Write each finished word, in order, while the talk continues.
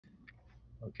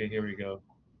Okay, here we go.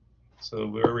 So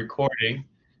we're recording.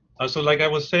 So like I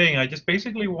was saying, I just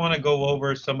basically want to go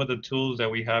over some of the tools that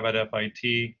we have at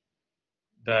FIT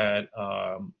that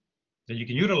that you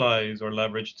can utilize or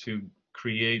leverage to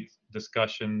create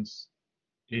discussions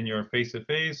in your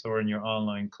face-to-face or in your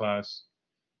online class.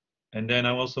 And then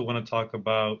I also want to talk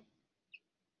about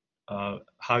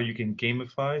how you can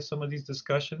gamify some of these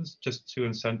discussions just to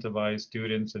incentivize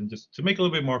students and just to make it a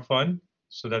little bit more fun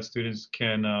so that students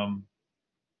can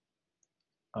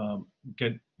um,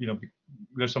 get,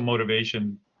 there's some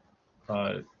motivation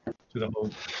uh, to the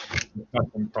whole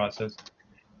discussion process.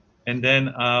 And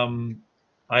then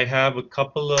I have a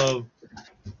couple of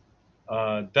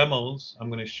demos. I'm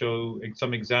going to show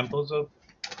some examples of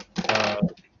uh,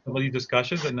 some of these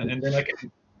discussions, and then I can,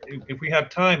 if we have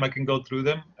time, I can go through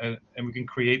them and we can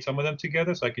create some of them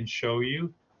together. So I can show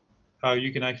you how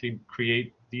you can actually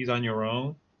create these on your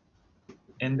own.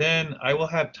 And then I will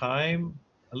have time,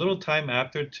 a little time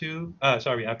after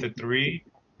after three,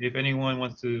 if anyone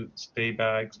wants to stay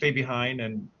behind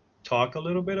and talk a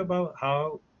little bit about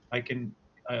how I can,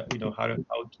 how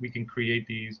we can create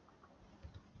these.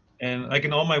 And like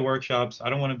in all my workshops, I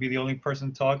don't want to be the only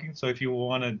person talking. So if you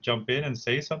want to jump in and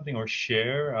say something or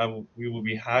share, we will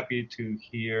be happy to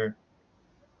hear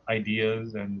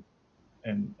ideas and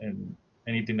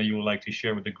anything that you would like to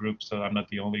share with the group. So I'm not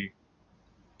the only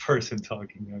person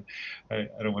talking. I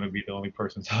don't want to be the only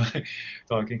person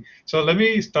talking. So let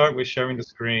me start with sharing the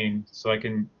screen so I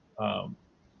can um,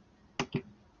 so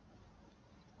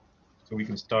we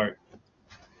can start.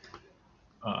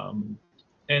 Um,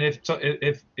 and if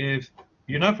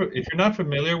you're not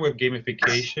familiar with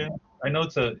gamification, I know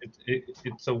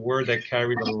it's a word that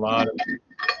carries a lot of I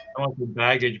don't want to say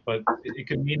baggage, but it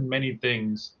can mean many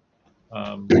things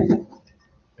in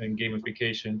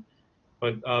gamification.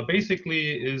 But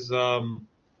basically, is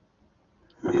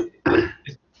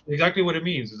exactly what it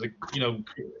means. Is like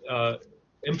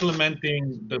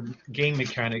implementing the game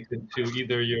mechanics into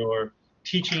either your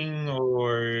teaching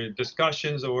or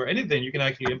discussions or anything. You can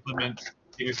actually implement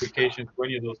gamification to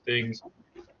any of those things.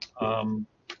 Um,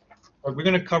 but we're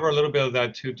going to cover a little bit of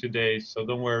that too today, so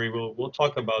don't worry. We'll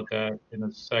talk about that in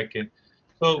a second.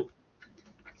 So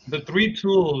the three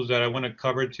tools that I want to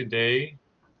cover today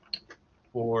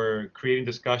for creating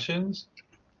discussions.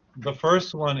 The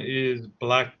first one is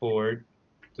Blackboard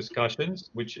discussions,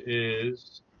 which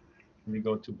is, let me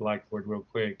go to Blackboard real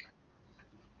quick.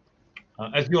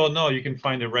 As you all know, you can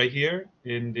find it right here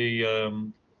in the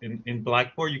in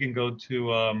Blackboard. You can go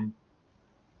to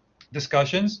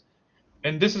discussions,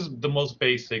 and this is the most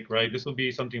basic, right? This will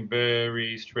be something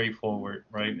very straightforward,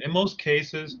 right? In most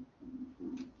cases,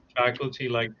 faculty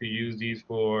like to use these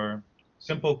for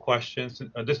simple questions,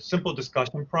 just simple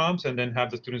discussion prompts, and then have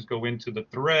the students go into the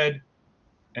thread,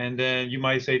 and then you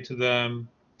might say to them,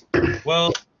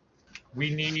 well,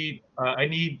 I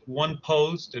need one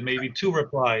post and maybe two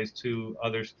replies to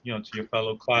others, to your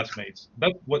fellow classmates.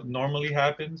 That's what normally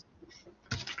happens.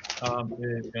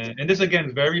 And this again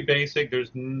is very basic. There is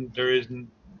there's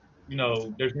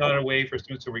not a way for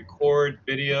students to record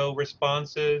video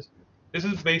responses. This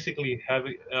is basically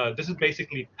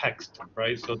text,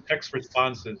 right? So text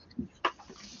responses.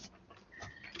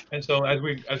 And so as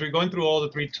we're going through all the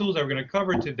three tools that we're going to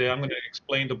cover today, I'm going to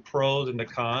explain the pros and the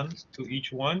cons to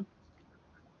each one.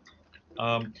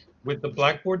 Um, with the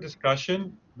Blackboard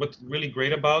discussion, what's really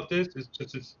great about this is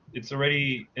just it's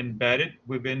already embedded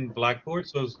within Blackboard,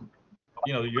 so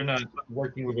you're not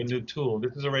working with a new tool.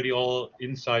 This is already all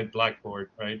inside Blackboard,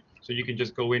 right? So you can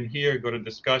just go in here, go to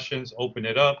discussions, open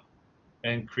it up,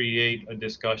 and create a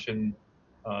discussion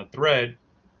thread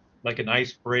like an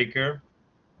icebreaker,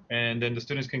 and then the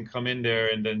students can come in there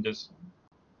and then just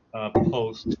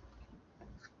post.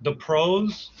 The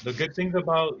pros, the good things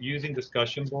about using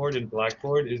discussion board in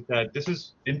Blackboard is that this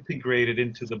is integrated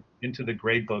into the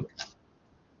gradebook,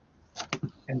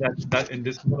 and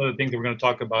this is one of the things that we're going to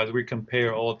talk about as we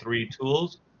compare all three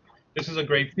tools. This is a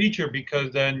great feature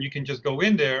because then you can just go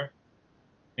in there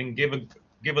and give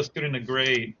a student a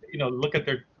grade. Look at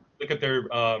their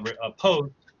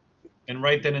post, and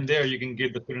right then and there you can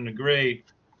give the student a grade,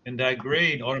 and that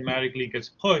grade automatically gets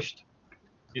pushed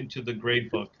into the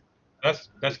gradebook.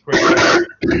 That's great.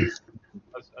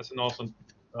 That's an awesome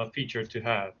feature to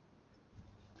have.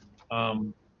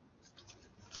 Um,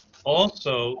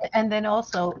 also, And then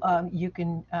also you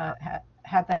can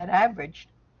have that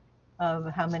averaged of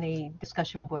how many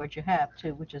discussion boards you have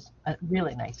too, which is a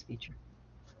really nice feature.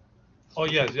 oh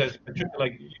yes, yes, Patricia,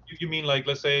 like you mean like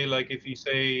let's say like if you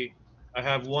say I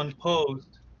have one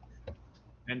post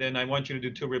and then I want you to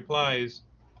do two replies,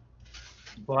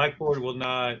 Blackboard will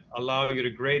not allow you to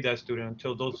grade that student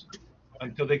until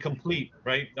until they complete,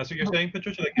 right? That's what you're saying,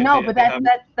 Patricia? Like No, but they have,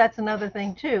 that's another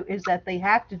thing too, is that they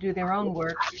have to do their own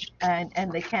work, and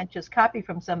they can't just copy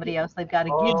from somebody else. They've got to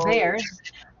give oh, theirs.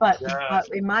 But yeah,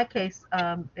 in my case,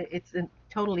 it's a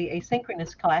totally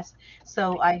asynchronous class,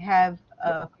 so I have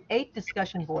 8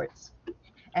 discussion boards,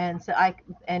 and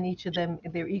and each of them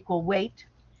they're equal weight,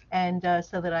 and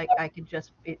so that I can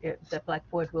just the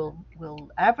Blackboard will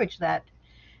average that,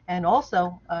 and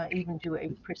also even do a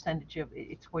percentage of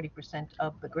it's 40%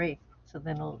 of the grade. So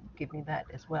then it'll give me that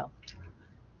as well.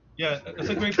 yeah, that's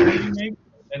a great point you make.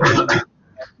 And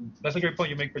that's a great point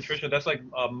you make, Patricia. That's like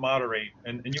moderate,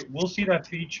 and we'll see that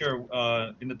feature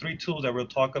in the 3 tools that we'll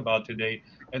talk about today.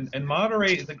 And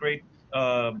moderate is a great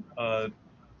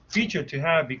feature to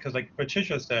have because, like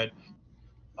Patricia said,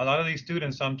 a lot of these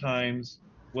students sometimes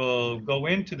will go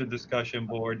into the discussion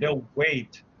board. They'll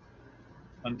wait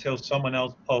until someone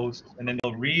else posts, and then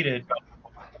they'll read it,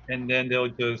 and then they'll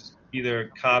just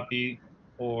either copy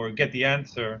or get the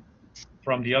answer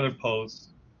from the other posts,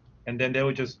 and then they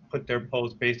would just put their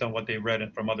post based on what they read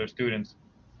and from other students,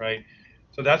 right?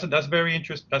 So that's very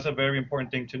interesting. That's a very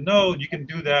important thing to know. You can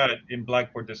do that in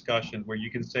Blackboard discussions, where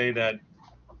you can say that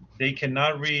they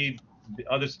cannot read the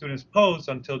other students' posts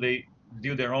until they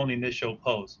do their own initial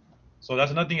post. So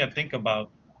that's another thing I think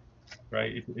about,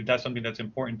 right? If that's something that's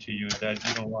important to you, that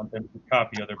you don't want them to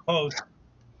copy other posts.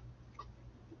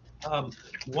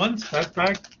 One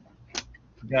setback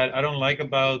that I don't like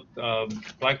about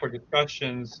Blackboard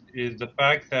discussions is the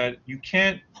fact that you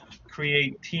can't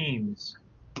create teams.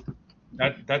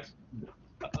 That's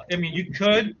I mean you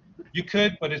could,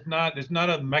 but it's not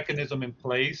a mechanism in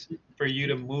place for you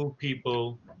to move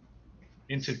people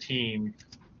into teams.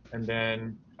 And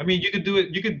then I mean you could do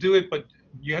it, but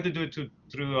you have to do it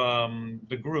through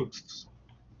the groups.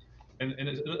 And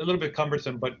it's a little bit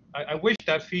cumbersome, but I wish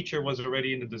that feature was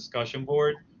already in the discussion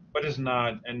board, but it's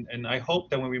not. And I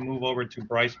hope that when we move over to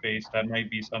Brightspace, that might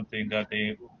be something that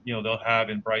they'll have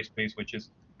in Brightspace, which is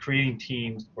creating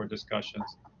teams for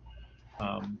discussions.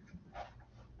 Um,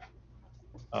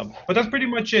 but that's pretty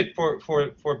much it for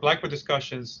Blackboard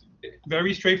discussions.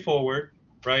 Very straightforward,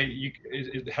 right?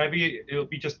 It's heavy. It'll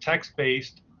be just text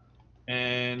based,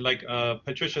 and like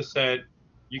Patricia said,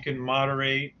 you can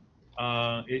moderate.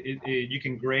 You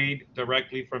can grade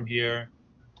directly from here,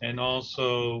 and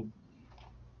also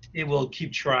it will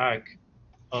keep track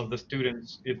of the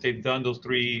students if they've done those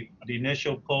 3, the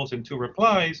initial post and 2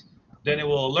 replies. Then it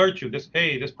will alert you this,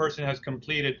 hey, this person has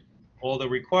completed all the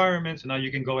requirements, and now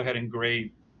you can go ahead and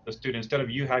grade the student instead of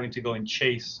you having to go and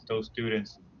chase those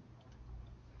students.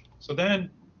 So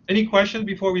then, any questions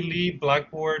before we leave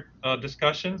Blackboard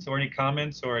discussions, or any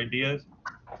comments or ideas?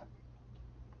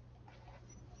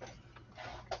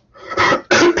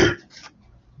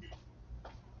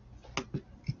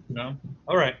 No?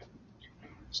 All right.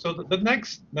 So the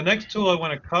next tool I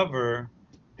want to cover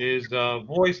is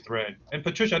VoiceThread. And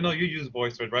Patricia, I know you use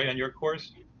VoiceThread, right, on your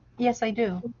course? Yes, I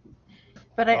do.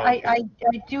 But Okay. I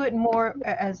do it more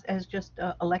as just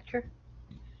a lecture,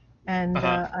 and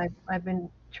Uh-huh. I've been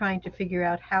trying to figure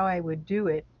out how I would do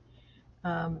it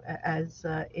as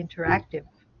interactive,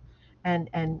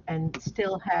 and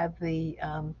still have the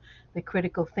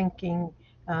critical thinking,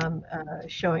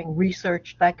 showing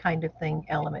research, that kind of thing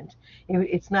element.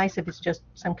 It's nice if it's just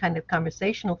some kind of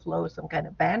conversational flow, some kind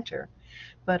of banter,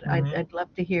 but Hmm. I'd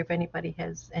love to hear if anybody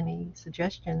has any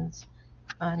suggestions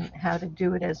on how to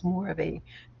do it as more of a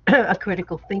a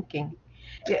critical thinking.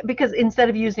 Yeah, because instead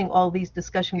of using all these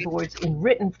discussion boards in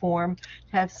written form,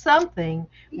 to have something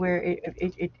where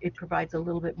it provides a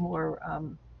little bit more uh,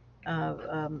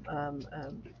 um, um,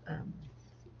 um, um,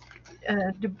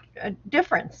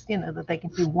 difference, that they can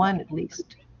do one at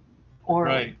least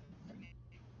orally. Right,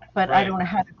 But I right. don't know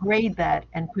how to grade that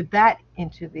and put that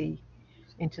into the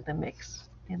mix.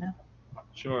 If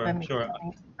Sure, I'm sure.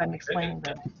 explaining, if I'm explaining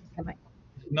that. Am I-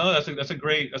 No, that's a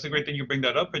great thing you bring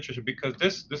that up, Patricia, because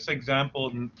this example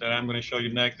that I'm going to show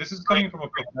you next, this is coming from a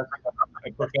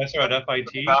professor at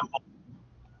FIT.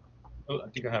 Oh, I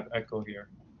think I have echo here.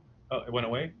 Oh, it went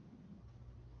away.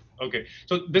 Okay,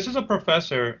 so this is a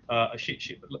professor.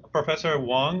 Professor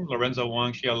Wong, Lorenzo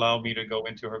Wong. She allowed me to go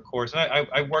into her course, and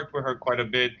I worked with her quite a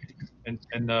bit, and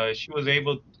she was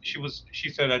able. She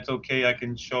said that's okay. I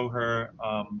can show her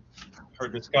her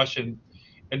discussion,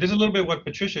 and this is a little bit what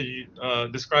Patricia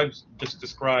just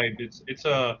described. It's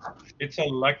a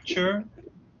lecture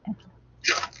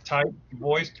type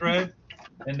voice thread,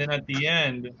 and then at the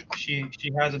end she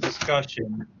has a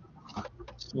discussion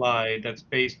slide that's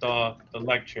based off the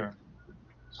lecture.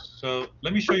 So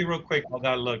let me show you real quick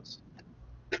how it looks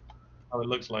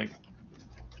like.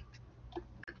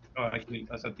 Oh, actually,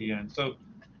 that's at the end. So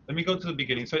let me go to the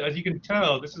beginning. So as you can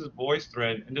tell, this is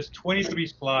VoiceThread, and there's 23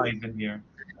 slides in here.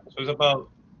 So it's about,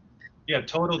 yeah,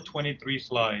 total 23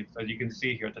 slides, as you can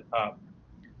see here at the top.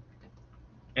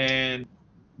 And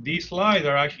these slides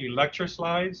are actually lecture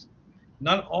slides.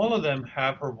 Not all of them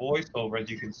have her voiceover, as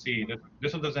you can see.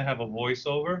 This one doesn't have a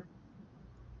voiceover,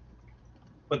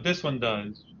 but this one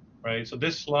does, right? So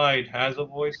this slide has a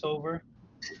voiceover.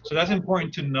 So that's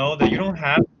important to know, that you don't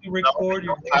have to record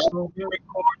your voiceover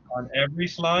on every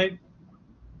slide.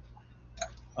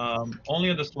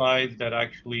 Only on the slides that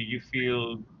actually you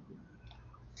feel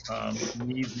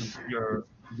need your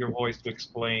voice to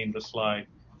explain the slide.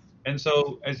 And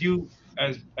so as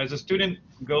a student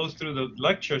goes through the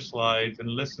lecture slides and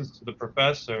listens to the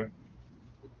professor,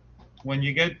 when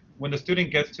the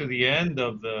student gets to the end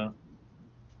of the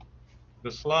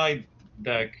slide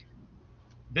deck,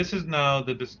 this is now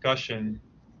the discussion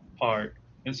part.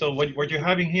 And so what you're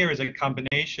having here is a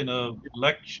combination of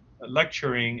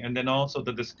lecturing and then also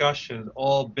the discussions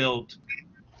all built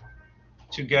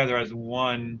together as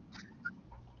one,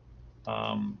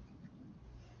 one,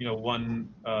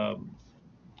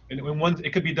 in one,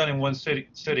 it could be done in one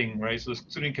sitting, right? So the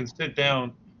student can sit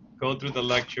down, go through the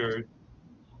lecture,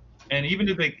 and even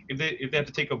if they have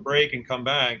to take a break and come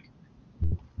back,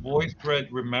 VoiceThread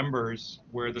remembers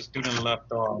where the student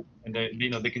left off, and they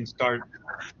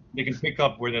can pick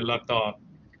up where they left off.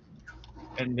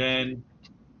 And then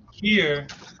here,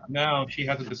 now she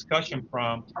has a discussion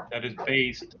prompt that is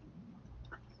based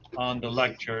on the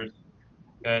lectures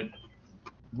that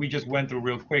we just went through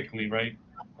real quickly, right?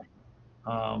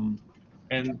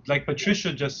 And like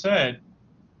Patricia just said,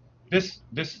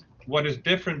 what is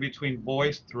different between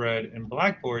VoiceThread and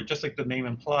Blackboard, just like the name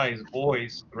implies,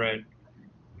 VoiceThread.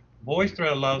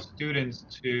 VoiceThread allows students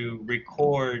to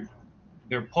record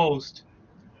their post.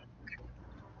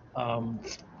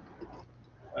 It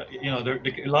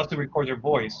allows to record their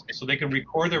voice, so they can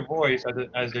record their voice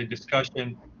as a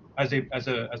discussion, as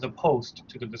a post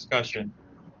to the discussion.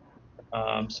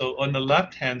 So on the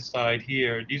left-hand side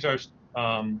here, these are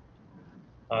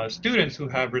students who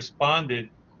have responded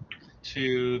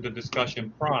to the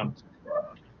discussion prompt.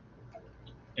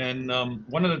 And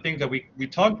one of the things that we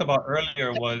talked about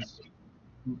earlier was,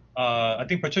 I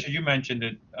think Patricia, you mentioned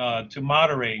it, to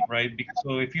moderate, right? Because,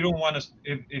 so if you don't want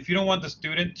if you don't want the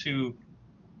student to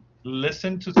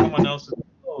listen to someone else's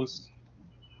post,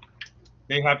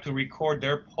 they have to record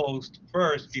their post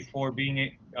first before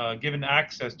being given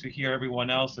access to hear everyone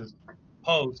else's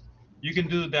post. You can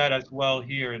do that as well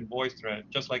here in VoiceThread,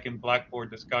 just like in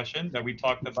Blackboard discussion that we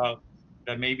talked about,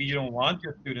 that maybe you don't want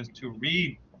your students to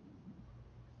read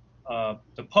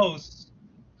the posts,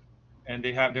 and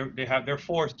they're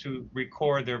forced to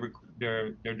record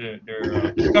their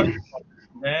discussion.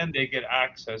 Then they get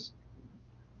access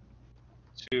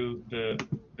to the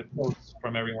posts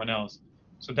from everyone else.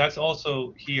 So that's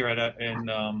also here in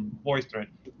VoiceThread.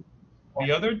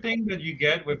 The other thing that you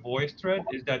get with VoiceThread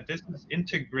is that this is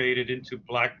integrated into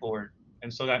Blackboard.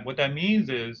 And so what that means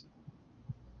is,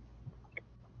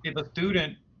 if a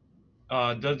student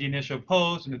does the initial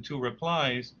post and the 2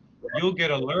 replies, you'll get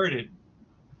alerted,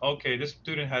 okay, this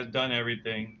student has done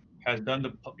everything, has done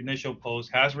the initial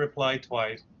post, has replied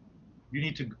twice. You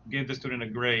need to give the student a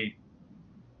grade.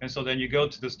 And so then you go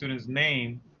to the student's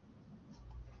name,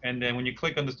 and then when you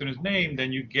click on the student's name,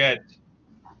 then you get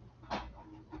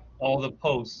all the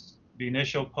posts, the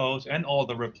initial post and all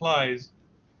the replies,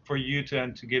 for you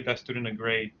to give that student a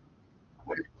grade.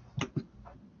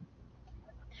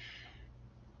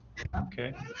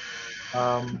 Okay.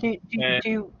 Do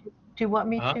you want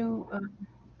me to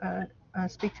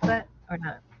speak to that or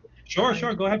not? Sure.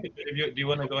 Go ahead. Do you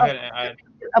want to go ahead and add?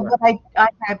 What I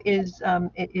have is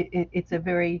it's a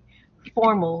very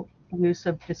formal use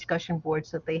of discussion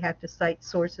boards, that they have to cite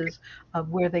sources of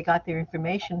where they got their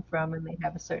information from, and they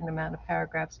have a certain amount of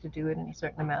paragraphs to do it and a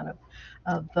certain amount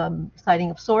of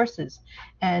citing of sources.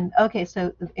 And okay,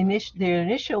 so their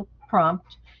initial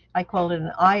prompt, I call it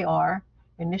an IR,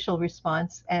 initial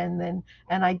response, and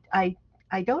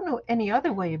I don't know any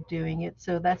other way of doing it.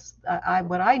 So that's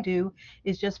what I do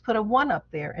is just put a 1 up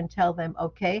there and tell them,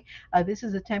 okay, this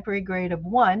is a temporary grade of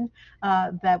 1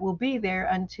 that will be there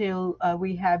until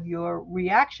we have your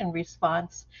reaction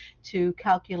response to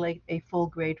calculate a full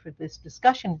grade for this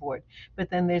discussion board. But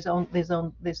then there's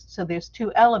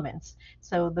 2 elements.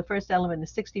 So the first element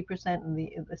is 60% and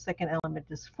the second element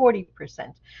is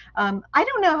 40%. I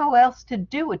don't know how else to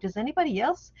do it. Does anybody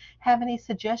else have any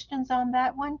suggestions on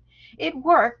that one? It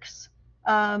works.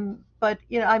 but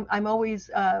I'm always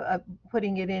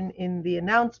putting it in the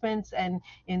announcements and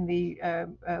in the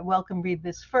welcome read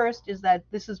this first, is that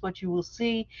this is what you will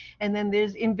see. And then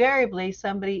there's invariably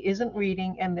somebody isn't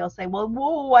reading and they'll say, well,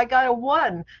 whoa, I got a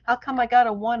 1. How come I got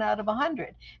a 1 out of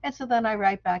 100? And so then I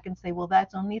write back and say, well,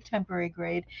 that's only a temporary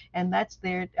grade, and that's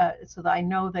there so that I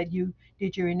know that you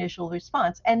did your initial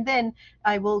response. And then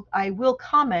I will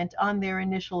comment on their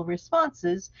initial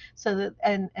responses, so that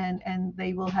and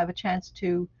they will have a chance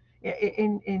to,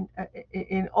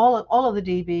 in all of the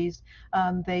DBs,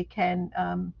 they can,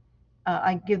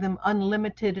 I give them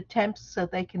unlimited attempts so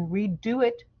they can redo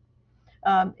it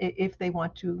if they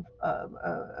want to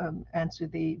answer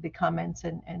the comments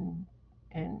and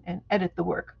edit the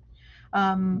work.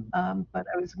 But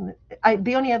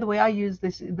the only other way I use the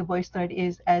VoiceThread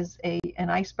is as an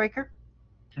icebreaker.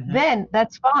 Then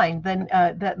that's fine. Then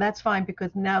that's fine,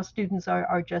 because now students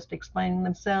are just explaining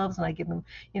themselves, and I give them,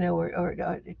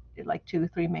 or like 2 or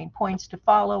 3 main points to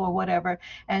follow or whatever,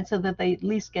 and so that they at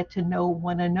least get to know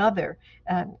one another,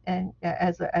 and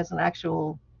as an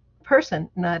actual person,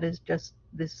 not as just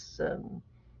this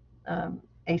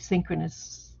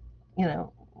asynchronous,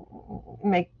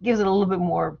 gives it a little bit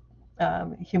more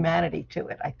humanity to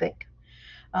it, I think.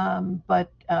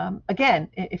 But again,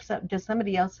 does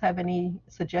somebody else have any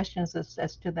suggestions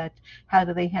as to that? How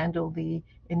do they handle the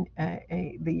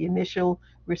initial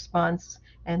response,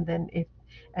 and then if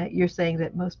you're saying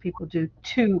that most people do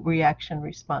 2 reaction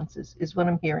responses, is what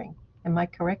I'm hearing. Am I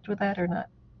correct with that or not?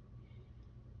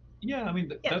 Yeah, I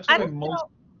mean that's what I'm most.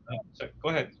 Sorry, go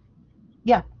ahead.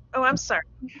 Yeah. Oh, I'm sorry.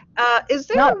 Is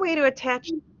there a way to attach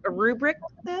a rubric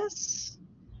to this?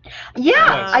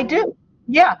 Yeah, I do.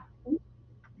 Yeah.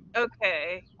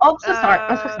 Okay. Oh, I'm so sorry.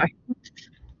 I'm so sorry.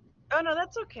 Oh, no,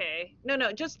 that's okay.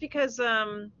 No, just because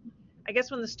I guess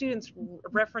when the students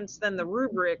reference then the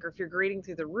rubric, or if you're grading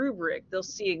through the rubric, they'll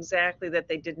see exactly that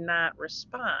they did not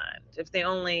respond. If they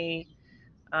only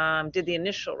did the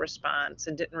initial response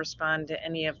and didn't respond to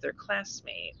any of their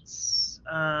classmates.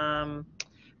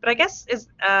 But I guess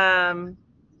I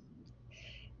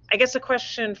guess a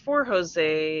question for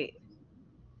Jose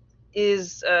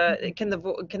is, can the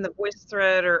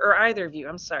VoiceThread, or either of you,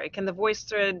 I'm sorry, can the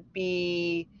VoiceThread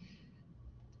be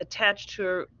attached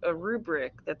to a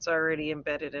rubric that's already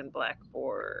embedded in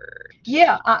Blackboard?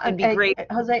 Yeah, it'd be great.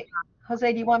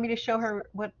 Jose, do you want me to show her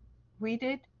what we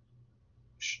did?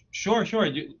 Sure.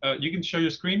 You can show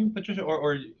your screen, Patricia,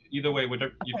 or either way,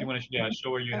 whatever. Okay. If you want to,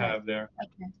 show what you have there.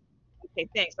 Okay,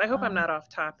 thanks. I hope I'm not off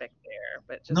topic there,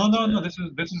 but just no.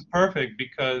 This is perfect,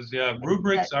 because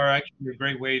rubrics are actually a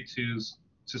great way to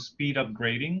speed up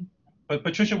grading. But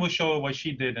Patricia will show what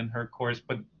she did in her course.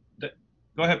 But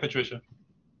go ahead, Patricia.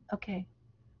 Okay.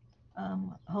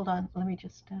 Hold on. Let me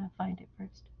just find it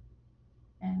first.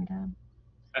 And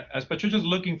as Patricia's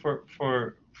looking for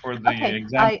the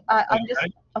example. I'm just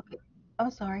okay. I'm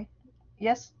sorry.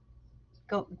 Yes.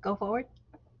 Go forward.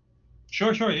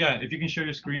 Sure. Yeah. If you can share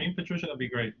your screen, Patricia, that'd be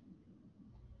great.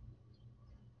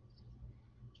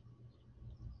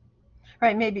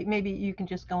 Right. Maybe you can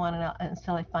just go on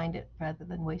until I find it, rather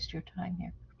than waste your time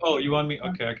here. Oh, you want me?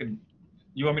 Okay, I can.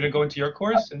 You want me to go into your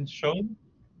course and show them?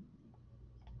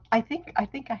 I think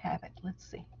I have it. Let's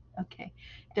see. Okay.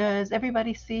 Does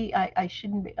everybody see? I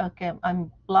shouldn't be. Okay. I'm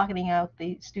blocking out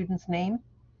the student's name,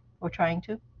 or trying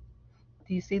to.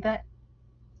 Do you see that?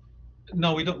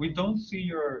 No, we don't see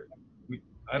your.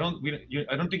 I don't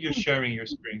think you're sharing your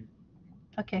screen.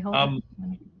 Okay, hold on. Let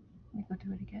me go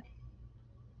do it again.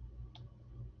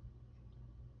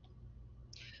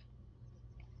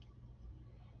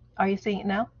 Are you seeing it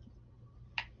now?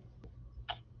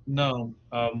 No.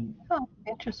 Oh,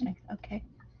 interesting. Okay.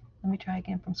 Let me try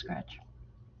again from scratch.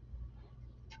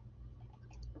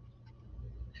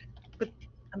 But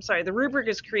I'm sorry, the rubric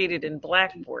is created in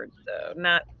Blackboard, though,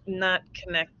 not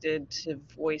connected to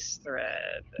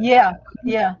VoiceThread. Yeah.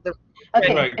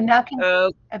 Okay, right. And now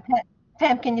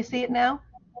Pam, can you see it now?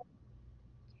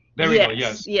 There we go.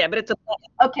 Yes. Yeah, but it's a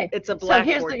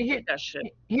Blackboard discussion.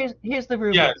 Here's the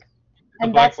rubric, yes,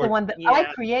 and that's the one that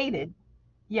I created.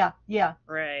 Yeah.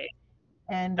 Right.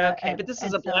 And but this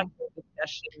is a Blackboard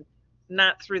discussion,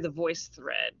 not through the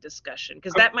VoiceThread discussion,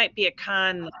 because that might be a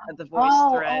con of the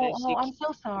VoiceThread. Oh, I'm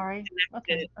so sorry.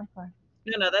 Okay, I'm sorry.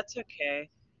 No, that's okay.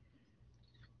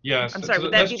 Yes. I'm sorry.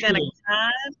 Would that be then a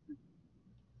con?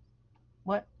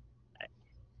 What?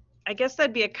 I guess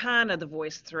that'd be a con of the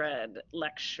VoiceThread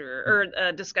lecture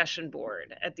or discussion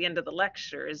board at the end of the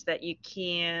lecture, is that you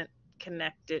can't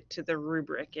connect it to the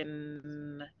rubric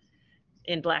in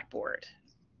Blackboard.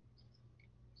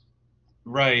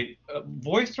 Right.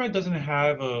 VoiceThread doesn't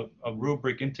have a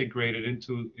rubric integrated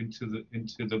into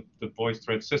the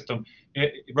VoiceThread system.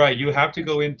 Right. You have to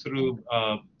go in through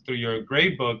your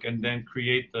gradebook and then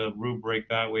create the rubric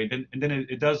that way. And then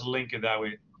it does link it that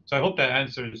way. So I hope that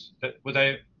answers that. Was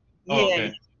I? Oh, Yeah,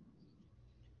 okay.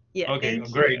 yeah. Okay. Thank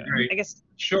you. Great. Great. I guess.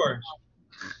 Sure.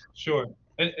 Sure.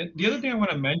 And the other thing I want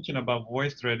to mention about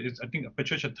VoiceThread is I think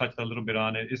Patricia touched a little bit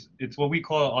on it. Is it's what we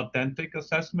call authentic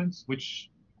assessments, which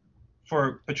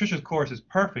for Patricia's course is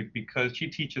perfect because she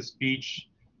teaches speech.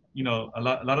 A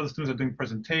lot of the students are doing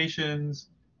presentations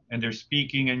and they're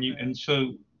speaking, and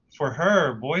so for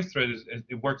her, VoiceThread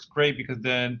it works great because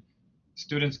then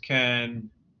students can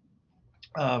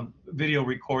video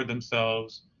record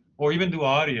themselves or even do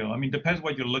audio. I mean, depends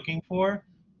what you're looking for,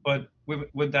 but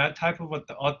with that type of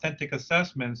authentic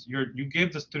assessments, you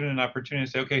give the student an opportunity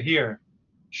to say, okay, here,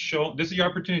 this is your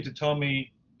opportunity to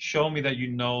show me that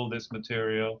you know this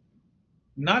material,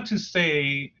 not to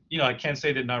say, I can't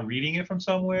say they're not reading it from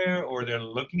somewhere or they're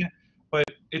looking at, but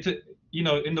it's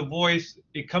in the voice,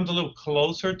 it comes a little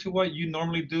closer to what you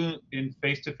normally do in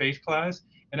face-to-face class.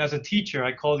 And as a teacher,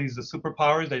 I call these the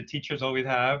superpowers that teachers always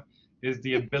have, is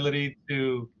the ability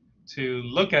to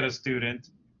look at a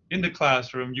student in the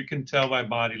classroom. You can tell by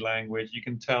body language. You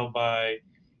can tell by,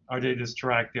 are they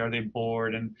distracted? Are they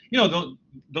bored? And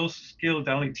those skills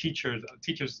that only teachers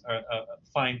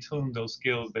fine tune those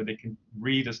skills that they can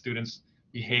read a student's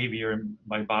behavior and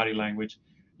by body language.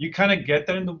 You kind of get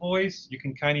that in the voice. You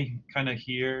can kind of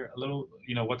hear a little,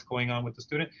 what's going on with the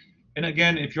student. And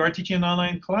again, if you are teaching an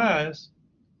online class,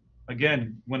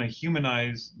 again, want to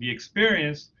humanize the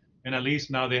experience, and at least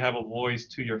now they have a voice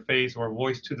to your face or a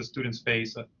voice to the student's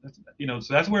face. So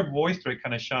that's where VoiceThread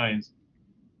kind of shines.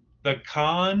 The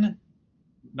con,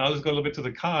 now let's go a little bit to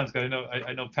the cons, because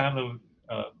I know Pamela.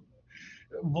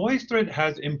 VoiceThread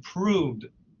has improved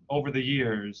over the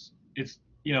years.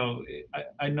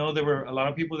 I know there were a lot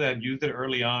of people that had used it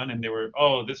early on, and they were,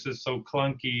 oh, this is so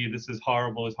clunky, this is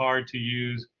horrible, it's hard to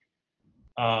use.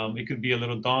 It could be a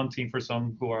little daunting for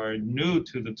some who are new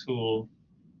to the tool.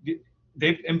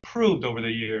 They've improved over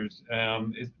the years.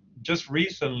 Just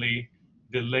recently,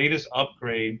 the latest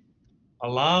upgrade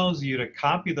allows you to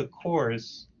copy the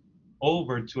course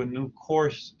over to a new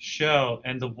course shell,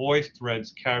 and the voice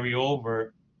threads carry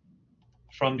over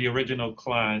from the original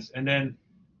class. And then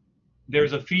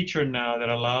there's a feature now that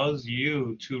allows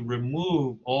you to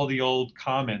remove all the old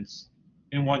comments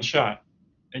in one shot,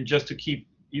 and just to keep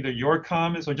either your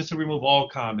comments or just to remove all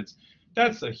comments.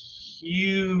 That's a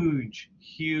huge,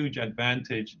 huge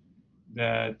advantage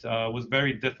that was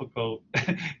very difficult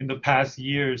in the past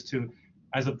years to,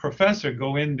 as a professor,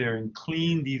 go in there and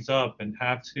clean these up and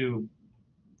have to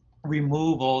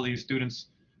remove all these students'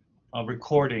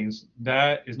 recordings.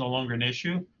 That is no longer an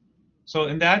issue. So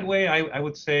in that way, I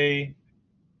would say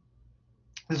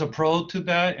there's a pro to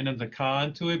that and there's a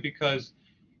con to it, because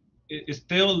it's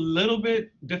still a little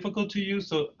bit difficult to use.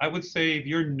 So I would say if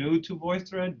you're new to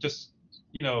VoiceThread, just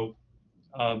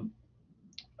um,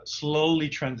 slowly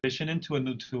transition into a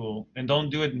new tool, and don't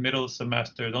do it middle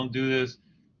semester. Don't do this.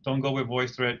 Don't go with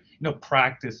VoiceThread.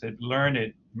 Practice it, learn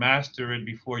it, master it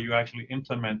before you actually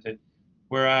implement it.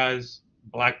 Whereas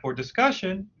Blackboard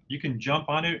discussion, you can jump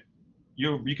on it.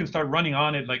 You can start running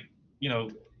on it like,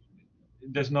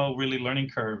 there's no really learning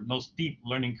curve, no steep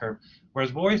learning curve.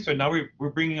 Whereas VoiceThread, now we're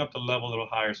bringing up the level a little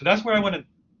higher. So that's where I want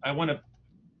to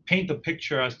paint the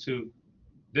picture as to,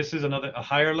 this is a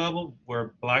higher level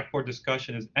where Blackboard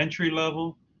discussion is entry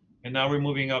level, and now we're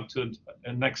moving up to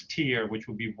a next tier, which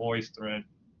will be VoiceThread.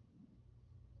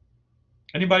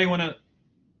 Anybody want to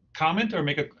comment or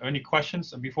make any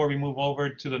questions before we move over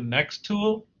to the next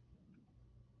tool?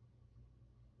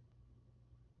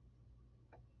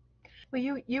 Well,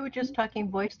 you were just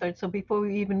talking VoiceThread, so before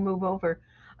we even move over,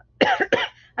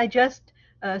 I just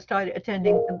started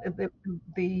attending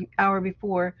the hour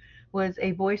before was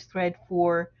a VoiceThread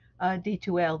for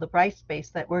D2L, the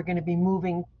Brightspace that we're going to be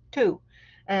moving to,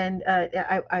 and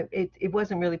it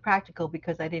wasn't really practical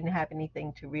because I didn't have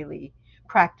anything to really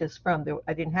practice from.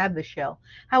 I didn't have the shell.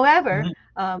 However,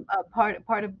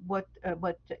 part of what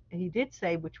he did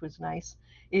say, which was nice,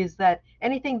 is that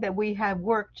anything that we have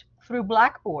worked through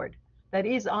Blackboard that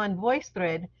is on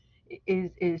VoiceThread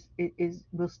is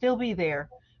will still be there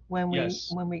when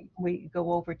Yes. we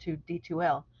go over to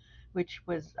D2L, which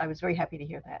was, I was very happy to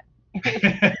hear that.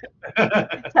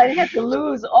 So I didn't have to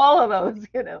lose all of those,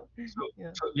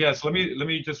 Yes, let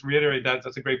me just reiterate that.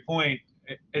 That's a great point.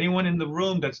 Anyone in the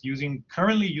room that's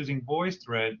currently using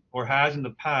VoiceThread or has in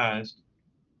the past,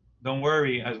 don't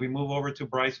worry. As we move over to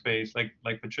Brightspace,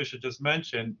 like Patricia just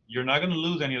mentioned, you're not going to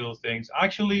lose any of those things.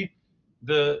 Actually,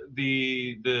 it'll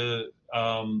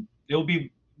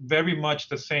be very much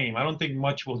the same. I don't think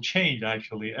much will change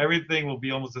actually. Everything will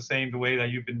be almost the same the way that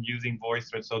you've been using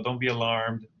VoiceThread, so don't be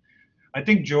alarmed. I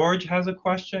think George has a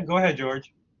question. Go ahead,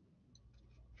 George.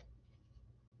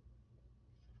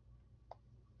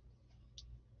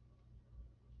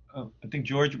 Oh, I think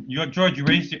George, George, you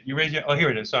raised your, oh, here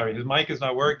it is. Sorry, his mic is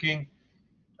not working.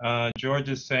 George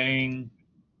is saying,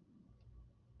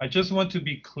 I just want to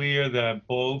be clear that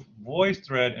both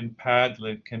VoiceThread and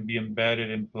Padlet can be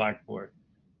embedded in Blackboard.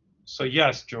 So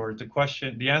yes, George,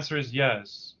 the answer is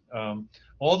yes.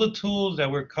 All the tools that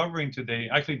we're covering today,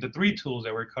 actually the 3 tools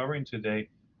that we're covering today,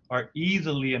 are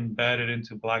easily embedded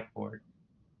into Blackboard,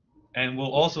 and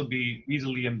will also be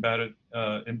easily embedded.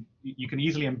 And you can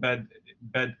easily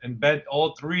embed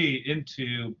all 3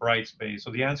 into Brightspace.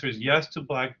 So the answer is yes to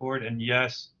Blackboard and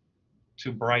yes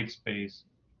to Brightspace.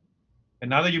 And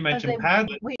now that you mentioned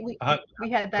Padlet,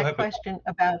 we had that question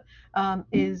about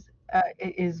is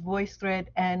VoiceThread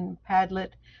and Padlet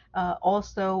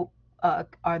also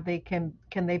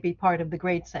can they be part of the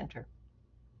Grade Center?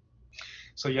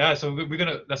 So yeah, so we're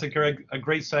gonna, that's a great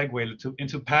segue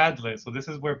into Padlet. So this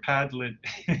is where Padlet,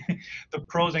 the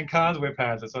pros and cons with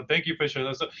Padlet. So thank you for sharing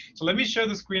that. So let me share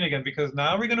the screen again, because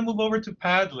now we're gonna move over to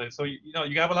Padlet. So you know,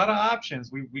 you have a lot of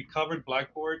options. We covered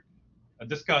Blackboard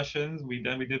discussions. We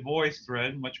did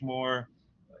VoiceThread, much more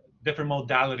different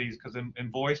modalities, because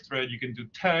in VoiceThread you can do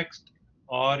text,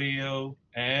 audio,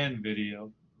 and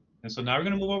video. And so now we're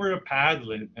gonna move over to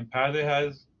Padlet, and Padlet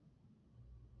has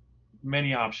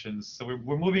many options. So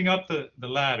we're moving up the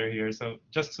ladder here. So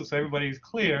just so everybody's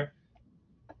clear,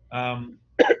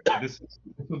 this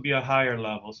would be a higher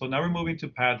level. So now we're moving to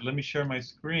Padlet. Let me share my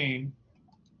screen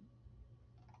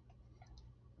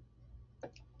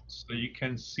so you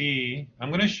can see. I'm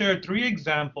going to share 3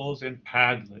 examples in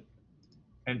Padlet.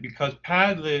 And because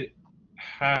Padlet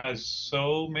has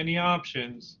so many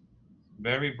options,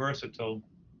 very versatile,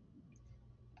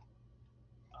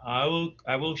 I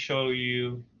will show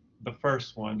you the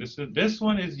first one. This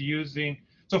one is using,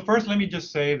 so first let me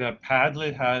just say that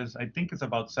Padlet has, I think it's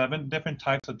about 7 different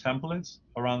types of templates,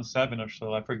 around 7 or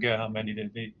so. I forget how many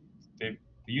they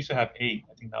used to have 8.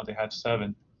 I think now they have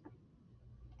 7.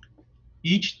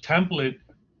 Each template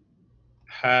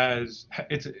has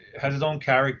its own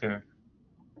character.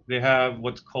 They have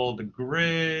what's called the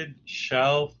grid,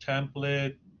 shelf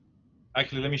template.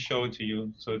 Actually, let me show it to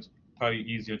you, so it's probably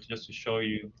easier just to show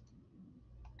you.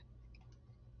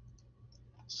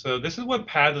 So this is what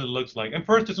Padlet looks like. And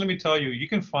first, just let me tell you, you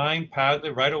can find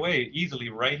Padlet right away, easily,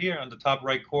 right here on the top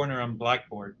right corner on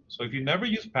Blackboard. So if you never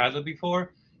used Padlet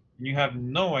before, and you have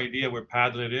no idea where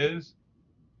Padlet is,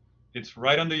 it's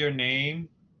right under your name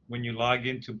when you log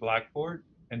into Blackboard,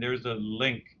 and there's a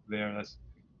link there. And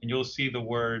you'll see the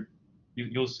word,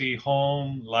 you'll see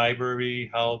home, library,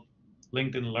 help,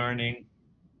 LinkedIn Learning,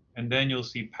 and then you'll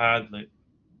see Padlet.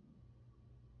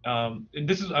 And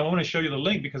this is, I want to show you the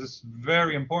link because it's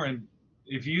very important.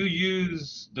 If you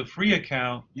use the free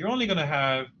account, you're only going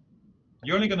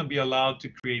to be allowed to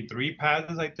create 3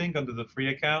 Padlets, I think, under the free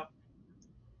account.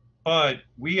 But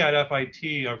we at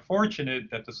FIT are fortunate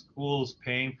that the school's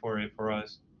paying for it for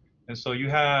us. And so you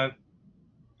have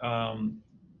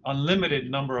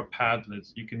unlimited number of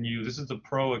Padlets you can use. This is the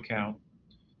pro account.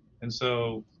 And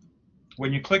so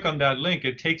when you click on that link,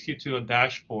 it takes you to a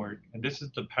dashboard, and this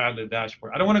is the Padlet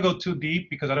dashboard. I don't want to go too deep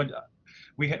because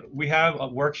we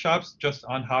have workshops just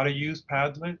on how to use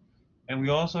Padlet, and we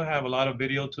also have a lot of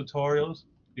video tutorials.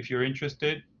 If you're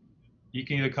interested, you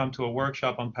can either come to a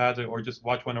workshop on Padlet or just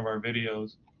watch one of our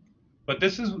videos. But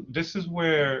this is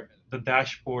where the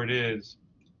dashboard is.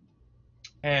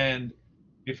 And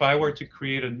if I were to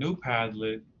create a new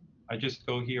Padlet, I just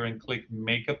go here and click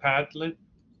Make a Padlet.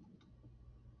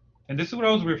 And this is what I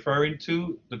was referring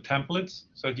to, the templates.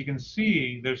 So as you can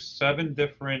see, there's 7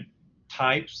 different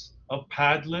types of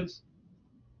Padlets.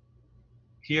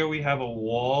 Here we have a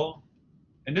wall.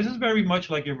 And this is very much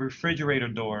like a refrigerator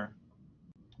door,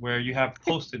 where you have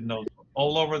Post-it notes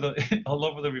all over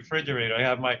the refrigerator. I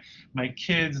have my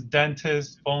kid's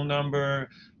dentist phone number,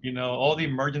 you know, all the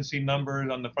emergency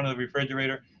numbers on the front of the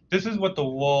refrigerator. This is what the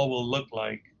wall will look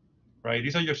like, right?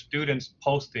 These are your students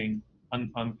posting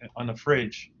on the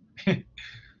fridge.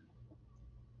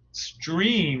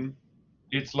 Stream,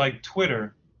 it's like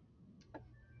Twitter,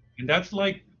 and that's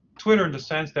like Twitter in the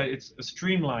sense that it's a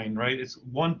streamline, right? It's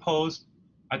one post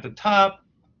at the top,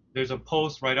 there's a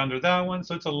post right under that one,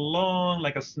 so it's a long,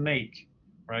 like a snake,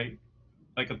 right?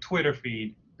 Like a Twitter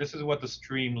feed. This is what the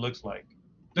stream looks like.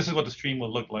 This is what the stream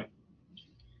will look like.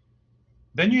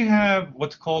 Then you have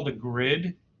what's called a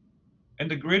grid,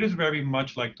 and the grid is very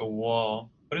much like the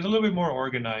wall. but it's a little bit more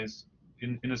organized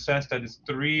in a sense that it's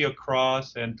 3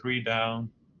 across and 3 down.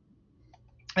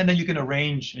 And then you can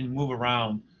arrange and move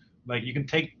around. Like you can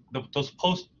take those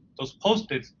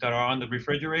post-its that are on the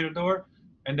refrigerator door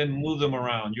and then move them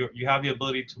around. You have the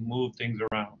ability to move things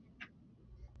around.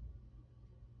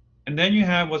 And then you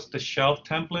have what's the shelf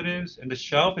template is, and the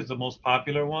shelf is the most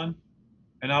popular one.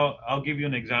 And I'll give you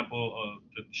an example of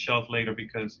the shelf later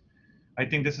because I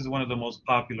think this is one of the most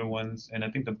popular ones, and I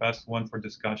think the best one for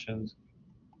discussions.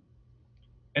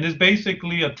 And it's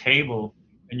basically a table,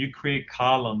 and you create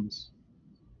columns,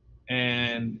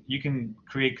 and you can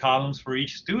create columns for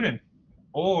each student,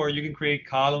 or you can create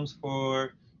columns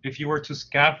for if you were to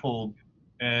scaffold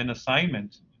an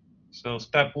assignment. So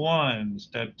step 1,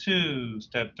 step 2,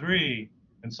 step 3,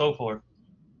 and so forth.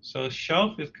 So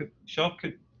shelf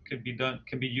could be done,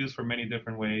 can be used for many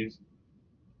different ways.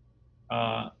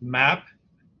 Map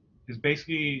is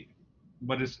basically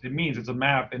what it means. It's a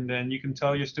map, and then you can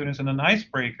tell your students in an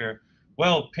icebreaker,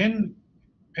 well, pin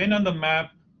on the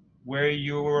map where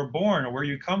you were born or where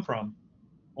you come from,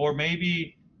 or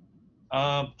maybe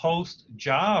post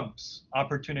jobs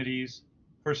opportunities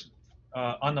for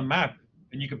on the map,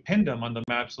 and you can pin them on the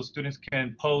map so students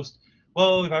can post.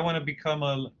 Well, if I want to become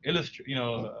a an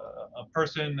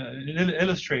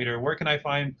illustrator, where can I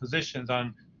find positions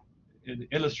on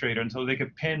Illustrator? And so they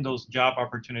could pin those job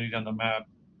opportunities on the map.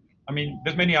 I mean,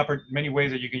 there's many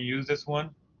ways that you can use this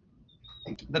one.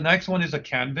 The next one is a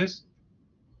canvas.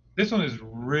 This one is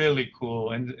really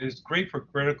cool and it's great for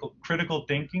critical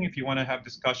thinking if you want to have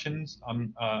discussions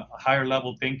on a higher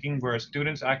level thinking where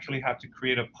students actually have to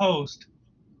create a post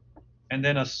and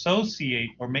then associate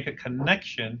or make a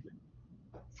connection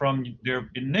from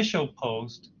their initial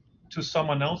post to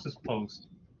someone else's post.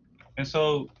 And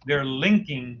so they're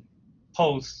linking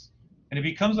posts and it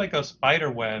becomes like a spider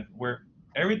web where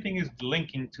everything is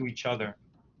linking to each other.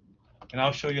 And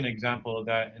I'll show you an example of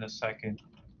that in a second.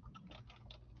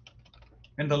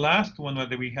 And the last one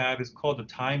that we have is called the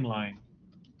timeline.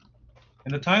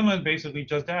 And the timeline is basically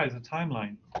just that, it's a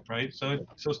timeline, right? So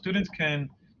students can,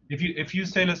 if you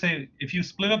say, let's say, if you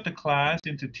split up the class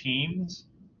into teams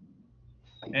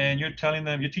and you're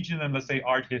teaching them, let's say,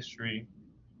 art history,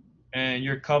 and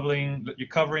you're covering,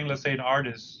 let's say, an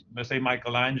artist, let's say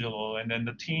Michelangelo, and then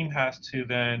the team has to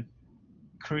then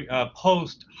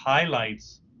post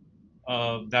highlights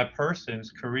of that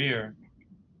person's career,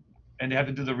 and they have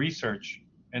to do the research.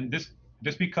 And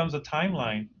this becomes a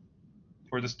timeline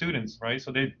for the students, right?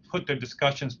 So they put their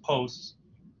discussions posts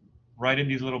right in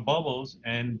these little bubbles,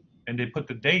 and they put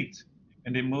the date,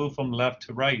 and they move from left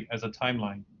to right as a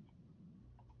timeline.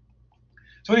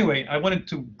 So anyway, I wanted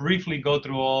to briefly go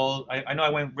through all, I know I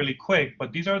went really quick,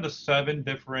 but these are the 7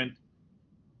 different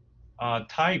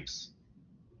types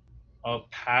of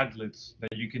Padlets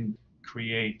that you can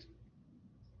create.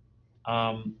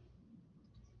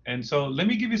 And so let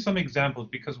me give you some examples,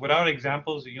 because without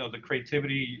examples, the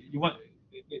creativity,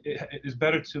 it's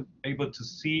better to able to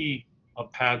see a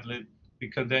Padlet,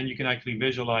 because then you can actually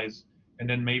visualize, and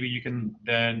then maybe you can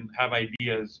then have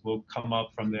ideas will come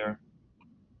up from there.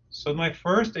 So my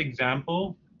first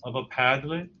example of a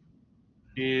Padlet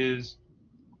is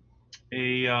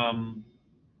a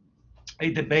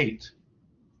debate.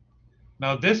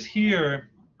 Now this here,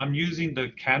 I'm using the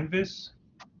Canvas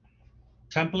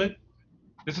template.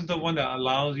 This is the one that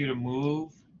allows you to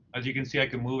move. As you can see, I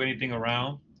can move anything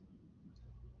around.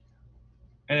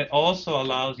 And it also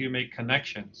allows you to make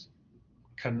connections,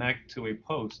 connect to a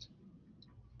post,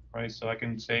 right? So I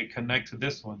can say connect to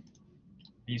this one.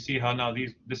 You see how now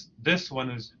this one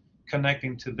is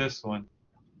connecting to this one.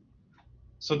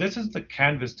 So this is the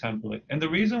Canvas template. And the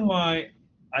reason why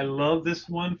I love this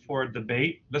one for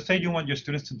debate, let's say you want your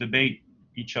students to debate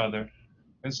each other.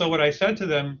 And so what I said to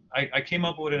them, I came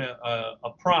up with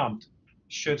a prompt: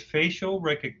 should facial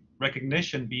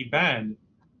recognition be banned?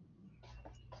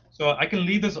 So I can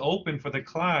leave this open for the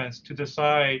class to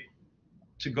decide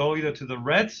to go either to the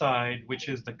red side, which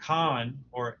is the con,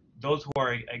 or those who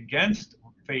are against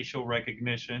facial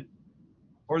recognition,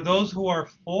 or those who are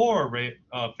for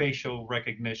facial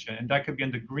recognition, and that could be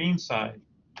on the green side.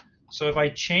 So if I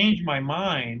change my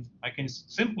mind, I can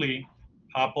simply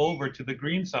hop over to the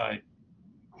green side.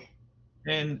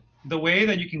 And the way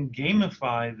that you can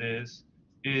gamify this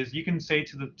is you can say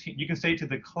to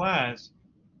the class,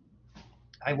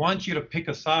 I want you to pick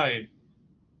a side.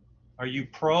 Are you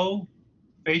pro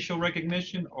facial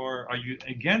recognition or are you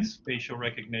against facial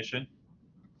recognition?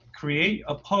 Create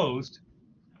a post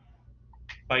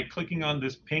by clicking on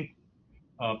this pink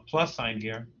plus sign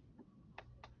here.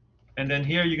 And then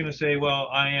here you're going to say, well,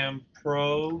 I am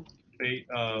pro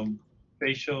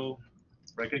facial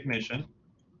recognition.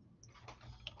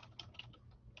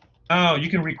 Now you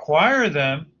can require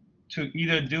them to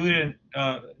either do it in,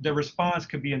 the response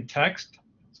could be in text.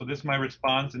 So this is my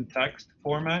response in text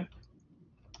format.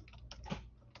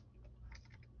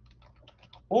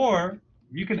 Or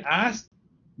you can ask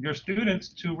your students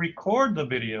to record the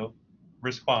video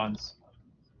response.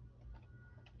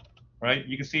 Right?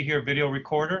 You can see here video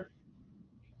recorder.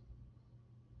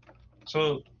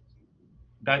 So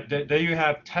there you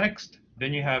have text,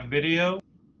 then you have video,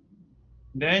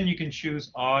 then you can choose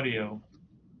audio.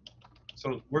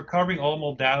 So we're covering all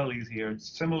modalities here.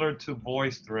 It's similar to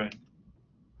VoiceThread.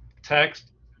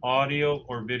 Text, audio,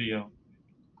 or video.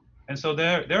 And so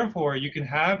therefore, you can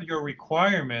have your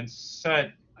requirements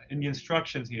set in the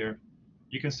instructions here.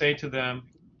 You can say to them,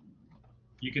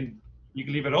 you can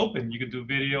leave it open. You can do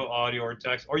video, audio, or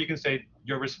text, or you can say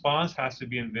your response has to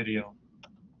be in video.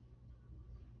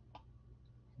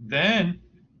 Then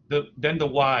the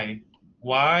why.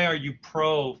 Why are you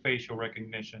pro facial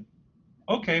recognition?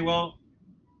 Okay, well,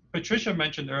 Patricia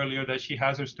mentioned earlier that she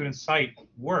has her students cite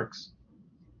works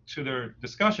to their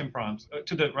discussion prompts,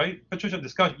 right? Patricia,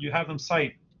 discussion, you have them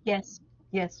cite. Yes,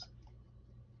 yes.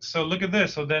 So look at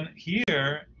this. So then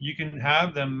here, you can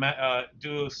have them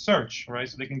do a search, right?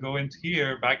 So they can go into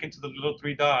here, back into the little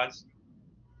 3 dots,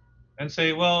 and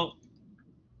say, well,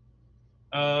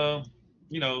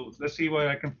 you know, let's see what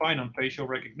I can find on facial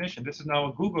recognition. This is now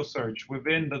a Google search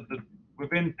within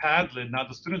within Padlet. Now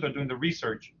the students are doing the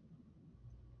research.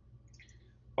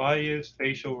 Why is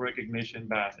facial recognition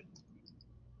bad?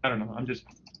 I don't know. I'm just.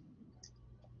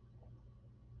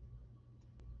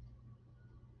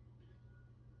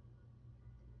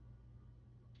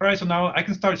 All right. So now I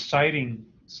can start citing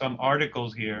some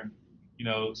articles here. You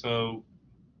know, so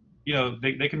you know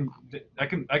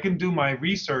I can do my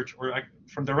research or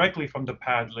directly from the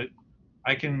Padlet.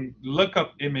 I can look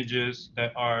up images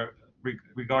that are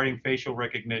regarding facial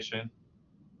recognition,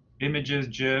 images,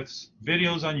 GIFs,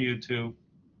 videos on YouTube.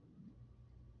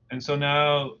 And so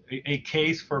now a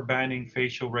case for banning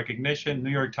facial recognition,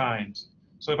 New York Times.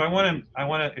 So if I want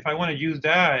to use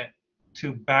that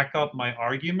to back up my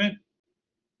argument,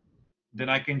 then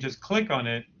I can just click on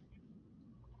it.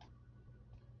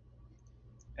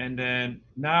 And then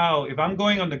now if I'm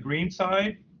going on the green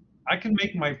side, I can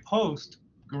make my post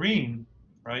green,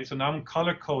 right? So now I'm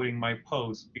color coding my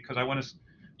post because I want to,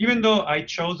 even though I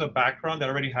chose a background that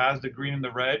already has the green and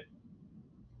the red,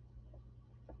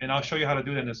 and I'll show you how to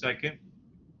do that in a second.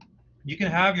 You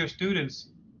can have your students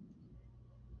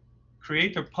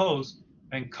create their post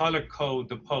and color code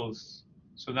the posts.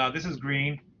 So now this is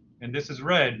green and this is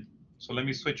red. So let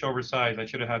me switch over sides. I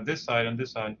should have had this side and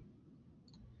this side.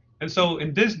 And so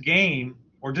in this game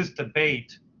or this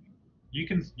debate, you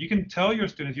can tell your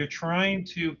students you're trying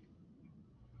to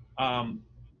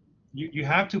you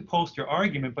have to post your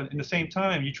argument, but in the same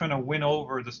time you're trying to win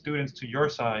over the students to your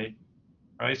side,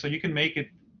 right? So you can make it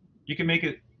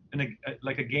in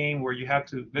like a game where you have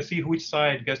to, let's see which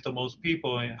side gets the most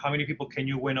people and how many people can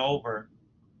you win over.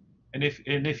 And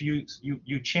if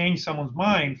you change someone's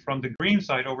mind from the green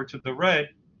side over to the red,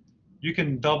 you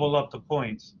can double up the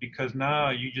points because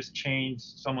now you just changed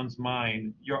someone's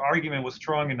mind. Your argument was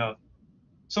strong enough.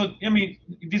 So I mean,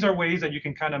 these are ways that you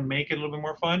can kind of make it a little bit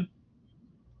more fun.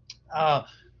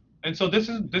 And so this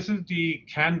is the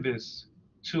Canvas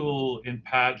tool in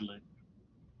Padlet.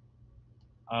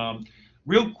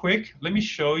 Real quick, let me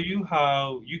show you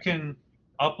how you can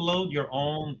upload your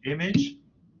own image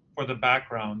for the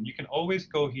background. You can always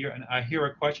go here, and I hear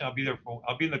a question.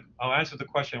 I'll answer the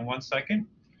question in 1 second.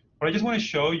 But I just want to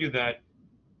show you that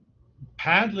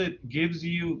Padlet gives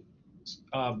you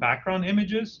background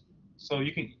images. So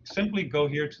you can simply go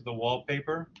here to the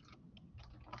wallpaper,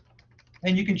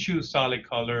 and you can choose solid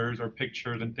colors or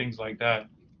pictures and things like that.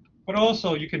 But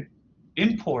also you can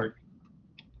import.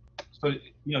 So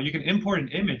you know you can import an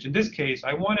image. In this case,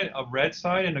 I wanted a red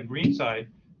side and a green side.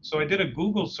 So I did a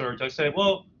Google search. I said,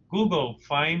 well, Google,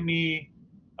 find me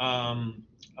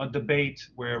a debate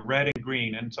where red and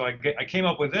green. And so I came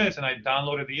up with this, and I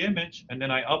downloaded the image, and then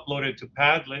I uploaded it to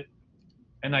Padlet,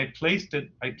 and I placed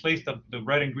the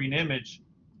red and green image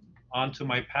onto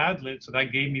my Padlet. So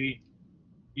that gave me,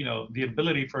 you know, the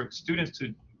ability for students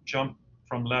to jump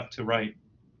from left to right.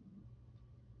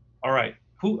 All right.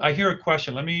 I hear a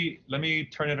question. Let me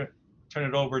turn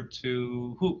it over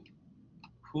to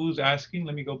who's asking.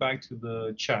 Let me go back to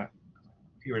the chat.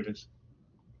 Here it is.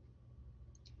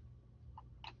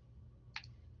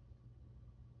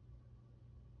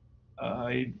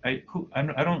 I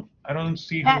don't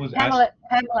see who was asking.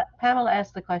 Pamela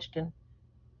asked the question.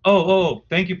 Oh,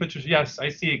 thank you, Patricia. Yes, I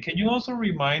see it. Can you also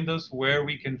remind us where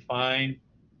we can find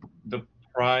the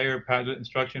prior Padlet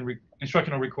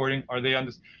instructional recording? Are they on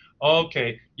this?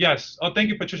 Okay. Yes. Oh, thank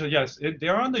you, Patricia. Yes,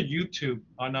 they're on the YouTube,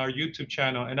 on our YouTube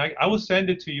channel, and I will send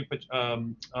it to you,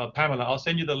 Pamela. I'll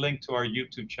send you the link to our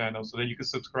YouTube channel so that you can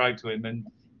subscribe to it, and then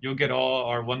you'll get all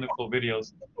our wonderful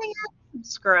videos.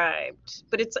 Subscribed,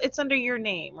 but it's under your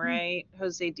name, right?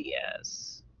 Jose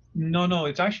Diaz. No, no,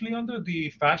 it's actually under the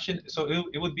fashion. So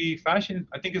it would be fashion.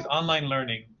 I think it's online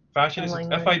learning. Fashion is Online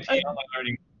learning. FIT Okay. online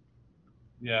learning.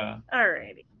 Yeah.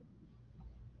 Alrighty.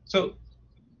 So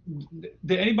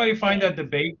did anybody find that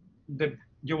debate?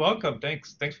 You're welcome.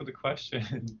 Thanks for the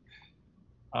question.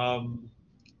 um,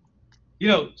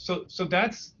 so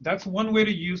that's one way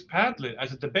to use Padlet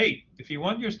as a debate. If you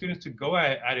want your students to go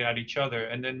at each other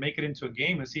and then make it into a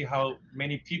game and see how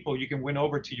many people you can win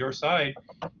over to your side,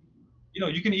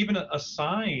 you can even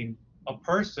assign a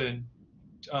person,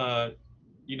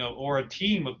 or a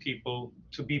team of people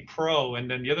to be pro, and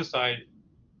then the other side,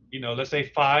 let's say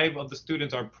 5 of the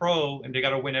students are pro and they got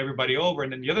to win everybody over,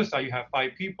 and then the other side you have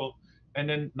 5 people, and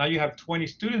then now you have 20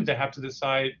 students that have to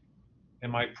decide,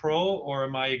 am I pro or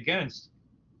am I against?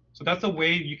 So that's a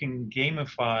way you can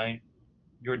gamify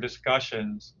your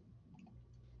discussions.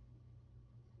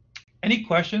 Any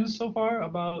questions so far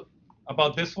about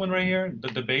this one right here, the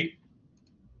debate?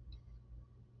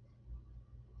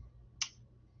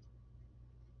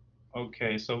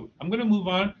 Okay, so I'm gonna move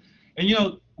on. And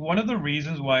one of the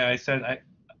reasons why I said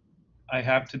I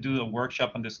have to do a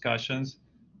workshop on discussions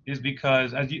is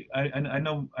because, as I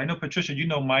know Patricia, you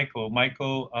know Michael,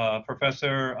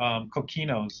 Professor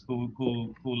Kokinos,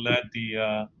 who led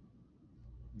the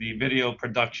video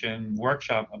production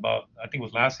workshop about, I think it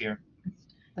was last year.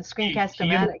 The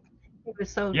Screencast-O-Matic. He was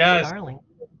so Yes, darling.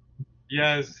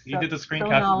 yes, he did the So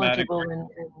Screencast-O-Matic. knowledgeable and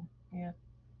yeah.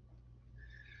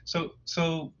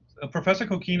 So Professor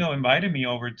Kokino invited me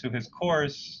over to his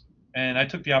course, and I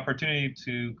took the opportunity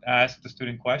to ask the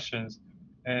student questions.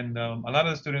 And a lot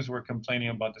of the students were complaining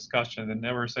about discussions, and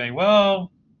they were saying,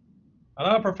 well, a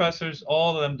lot of professors,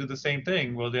 all of them do the same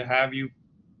thing. Well, they have you,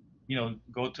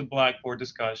 go to Blackboard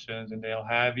discussions, and they'll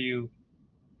have you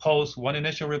post one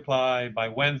initial reply by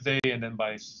Wednesday, and then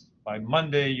by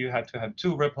Monday you had to have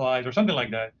 2 replies or something like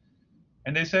that.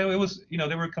 And they said it was,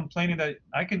 they were complaining that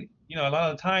I can, a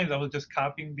lot of times I was just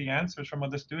copying the answers from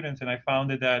other students, and I found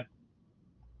that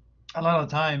a lot of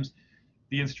times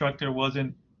the instructor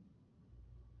wasn't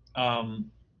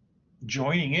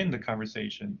joining in the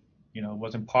conversation,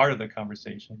 wasn't part of the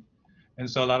conversation. And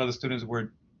so a lot of the students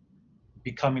were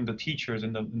becoming the teachers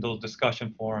in those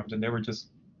discussion forums, and they were just,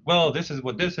 well, this is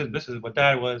what this is what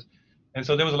that was. And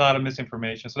so there was a lot of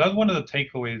misinformation. So that's one of the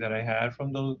takeaways that I had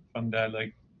from that,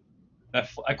 like, that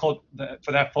I called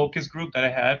for that focus group that I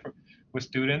had with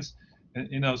students. And,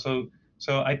 so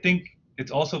I think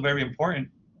it's also very important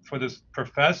for this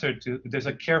professor there's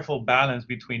a careful balance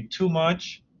between too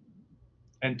much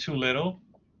and too little.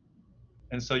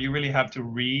 And so you really have to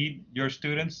read your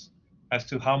students as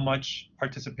to how much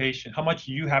participation, how much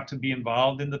you have to be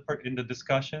involved in the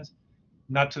discussions,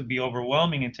 not to be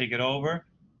overwhelming and take it over,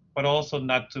 but also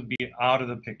not to be out of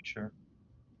the picture.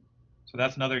 So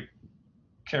that's another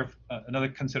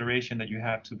consideration that you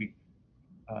have to be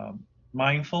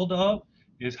mindful of,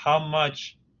 is how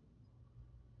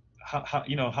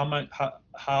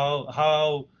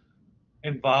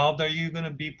involved are you going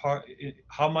to be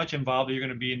how much involved are you going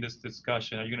to be in this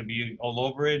discussion? Are you going to be all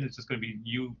over it? It's just going to be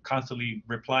you constantly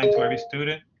replying to every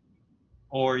student,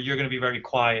 or you're going to be very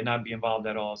quiet, not be involved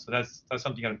at all? So that's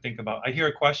something you got to think about. I hear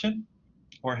a question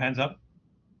or hands up.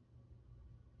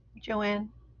 Joanne.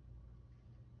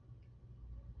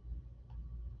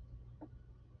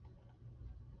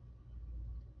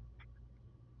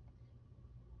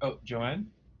 Oh,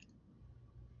 Joanne.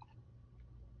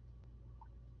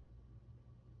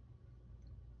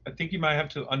 I think you might have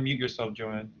to unmute yourself,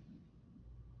 Joanne.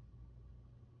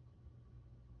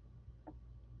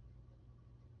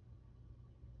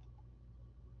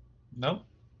 No?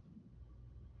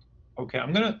 Okay,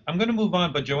 I'm gonna move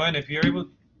on, but Joanne, if you're able.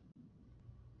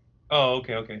 Oh,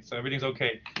 okay. So everything's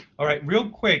okay. All right, real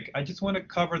quick, I just want to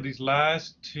cover these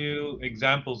last 2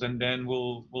 examples, and then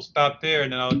we'll stop there,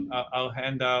 and then I'll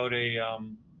hand out a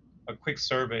quick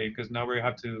survey, because now we're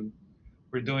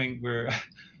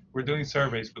we're doing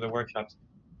surveys for the workshops.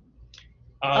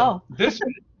 This,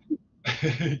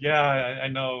 yeah, I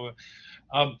know.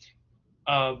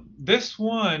 This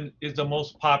one is the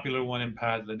most popular one in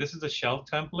Padlet. This is a shelf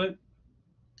template,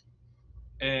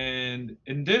 and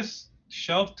in this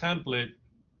shelf template,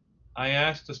 I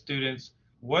asked the students,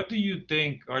 what do you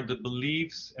think are the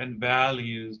beliefs and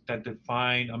values that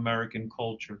define American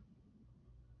culture?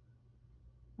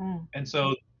 And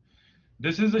so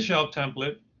this is a shelf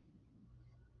template,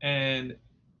 and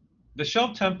the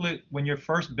shelf template, when you're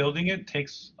first building it,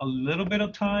 takes a little bit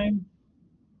of time,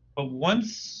 but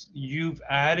once you've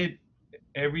added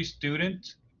every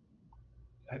student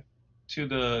to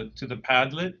the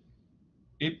Padlet,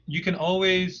 you can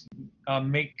always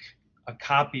make a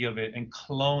copy of it and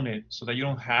clone it so that you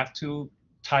don't have to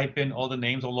type in all the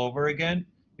names all over again.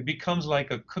 It becomes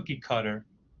like a cookie cutter.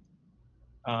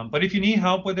 But if you need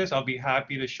help with this, I'll be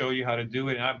happy to show you how to do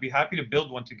it, and I'd be happy to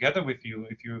build one together with you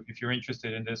if you're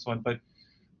interested in this one. But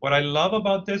what I love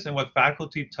about this, and what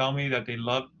faculty tell me that they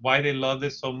love, why they love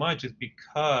this so much, is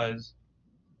because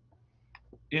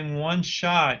in one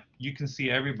shot you can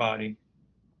see everybody.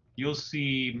 You'll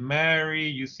see Mary,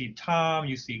 you see Tom,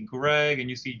 you see Greg, and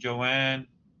you see Joanne,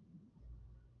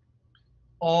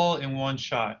 all in one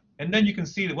shot. And then you can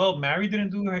see that, well, Mary didn't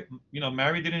do her,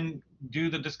 Mary didn't do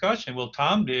the discussion. Well,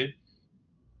 Tom did,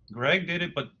 Greg did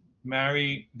it, but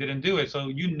Mary didn't do it. So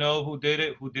you know who did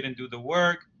it, who didn't do the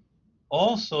work.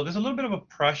 Also, there's a little bit of a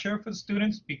pressure for the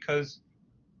students because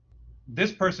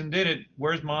this person did it,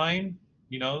 where's mine?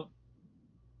 You know,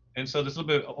 and so there's a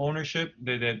little bit of ownership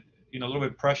that a little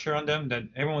bit of pressure on them that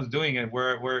everyone's doing it.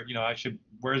 Where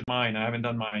where's mine? I haven't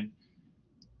done mine.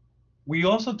 We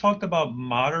also talked about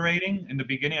moderating in the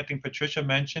beginning. I think Patricia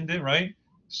mentioned it, right?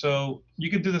 So you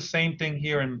could do the same thing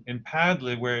here in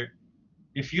Padlet, where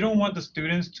if you don't want the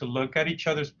students to look at each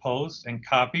other's posts and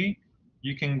copy,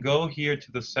 you can go here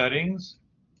to the settings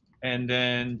and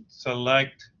then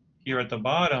select here at the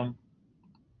bottom,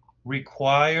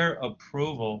 require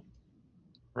approval,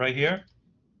 right here.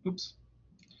 Oops.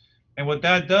 And what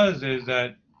that does is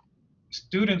that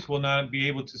students will not be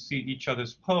able to see each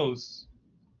other's posts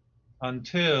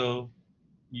until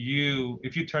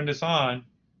if you turn this on,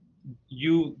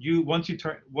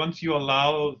 once you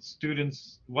allow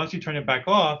students, once you turn it back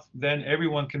off, then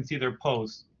everyone can see their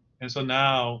posts. And so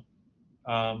now,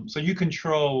 so you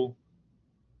control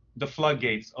the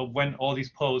floodgates of when all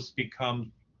these posts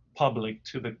become public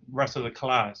to the rest of the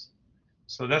class.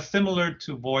 So that's similar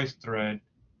to VoiceThread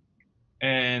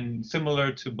and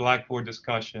similar to Blackboard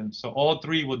discussion. So all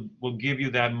three will give you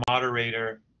that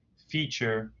moderator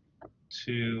feature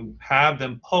to have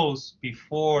them post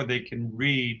before they can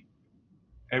read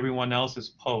everyone else's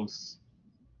posts.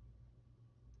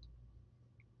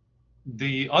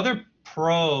 The other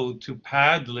pro to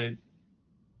Padlet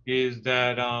is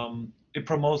that it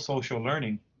promotes social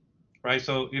learning, right?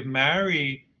 So if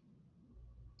Mary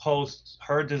posts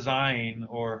her design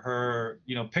or her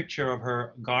picture of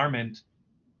her garment,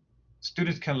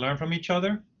 students can learn from each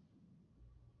other.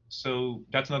 So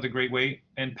that's another great way.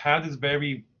 And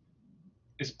Padlet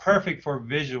is perfect for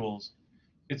visuals.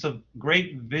 It's a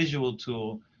great visual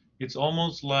tool. It's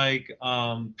almost like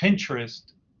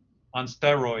Pinterest on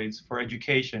steroids for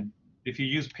education. If you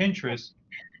use Pinterest,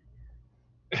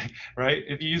 right?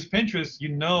 If you use Pinterest, you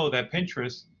know that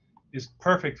Pinterest is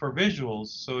perfect for visuals.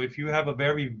 So if you have a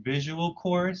very visual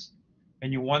course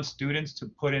and you want students to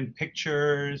put in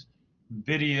pictures,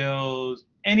 videos,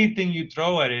 anything you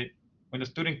throw at it, when the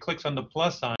student clicks on the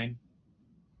plus sign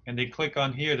and they click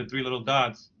on here, the three little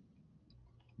dots,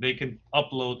 they can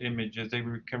upload images, they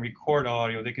can record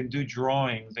audio, they can do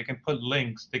drawings, they can put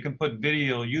links, they can put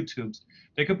video, YouTubes,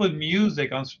 they can put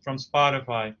music from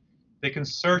Spotify, they can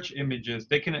search images,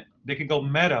 they can go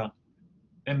meta,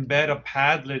 embed a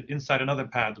Padlet inside another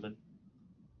Padlet.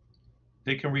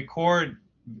 They can record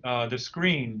the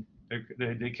screen,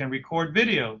 they can record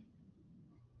video.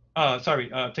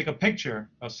 Take a picture,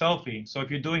 a selfie. So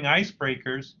if you're doing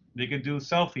icebreakers, they could do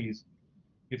selfies.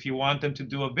 If you want them to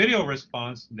do a video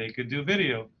response, they could do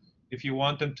video. If you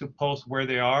want them to post where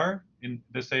they are,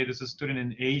 let's say this is a student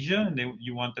in Asia, and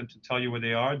you want them to tell you where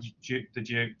they are,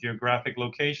 the geographic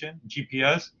location,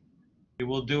 GPS, it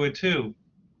will do it too.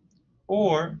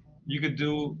 Or you could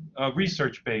do a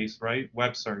research-based, right,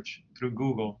 web search through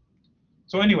Google.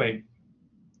 So anyway,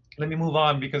 let me move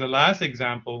on because the last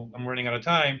example, I'm running out of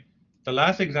time. The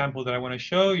last example that I want to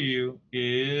show you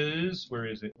is, where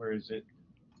is it?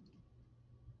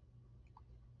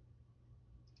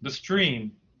 The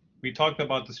stream. We talked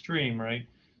about the stream, right?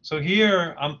 So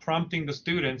here I'm prompting the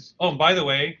students. Oh, by the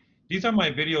way, these are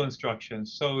my video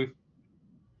instructions. So if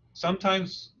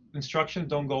sometimes instructions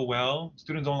don't go well,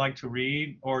 students don't like to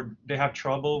read, or they have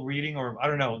trouble reading, or I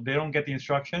don't know, they don't get the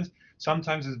instructions.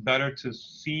 Sometimes it's better to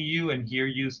see you and hear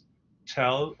you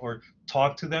tell or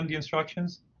talk to them the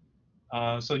instructions.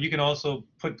 So you can also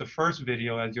put the first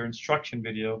video as your instruction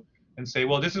video and say,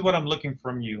 well, this is what I'm looking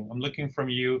from you. I'm looking from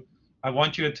you. I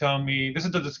want you to tell me, this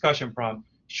is the discussion prompt.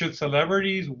 Should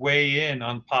celebrities weigh in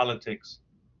on politics?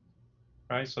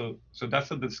 Right, so that's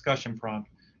the discussion prompt.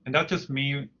 And that's just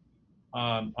me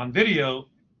on video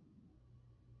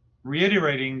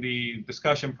reiterating the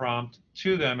discussion prompt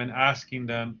to them and asking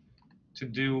them to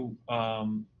do,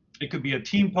 it could be a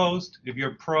team post. If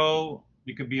you're pro,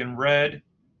 you could be in red.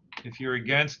 If you're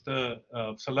against the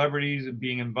celebrities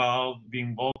being involved,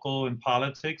 being vocal in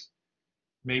politics,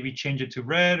 maybe change it to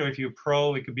red, or if you're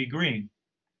pro, it could be green.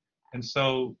 And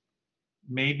so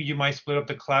maybe you might split up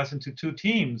the class into two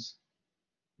teams,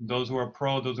 those who are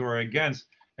pro, those who are against,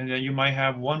 and then you might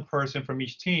have one person from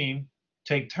each team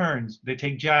take turns. They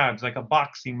take jabs, like a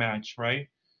boxing match, right?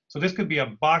 So this could be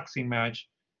a boxing match,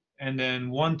 and then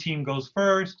one team goes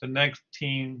first, the next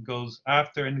team goes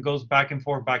after, and it goes back and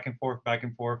forth, back and forth, back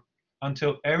and forth,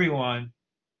 until everyone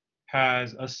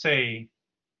has a say.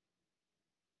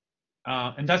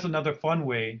 And that's another fun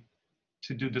way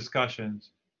to do discussions.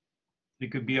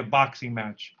 It could be a boxing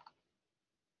match.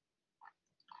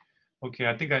 Okay,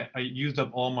 I think I used up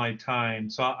all my time.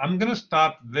 So I'm going to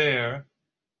stop there.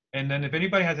 And then if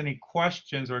anybody has any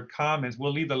questions or comments,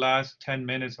 we'll leave the last 10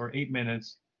 minutes or 8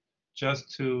 minutes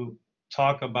just to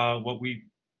talk about what we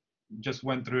just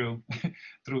went through.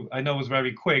 I know it was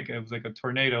very quick. It was like a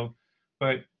tornado.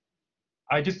 But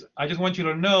I just want you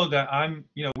to know that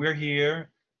we're here.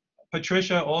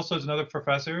 Patricia also is another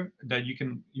professor that you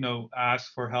can,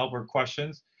 ask for help or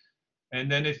questions. And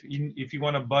then if you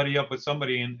want to buddy up with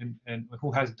somebody and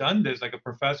who has done this, like a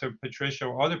professor, Patricia,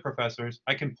 or other professors,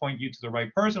 I can point you to the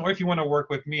right person. Or if you want to work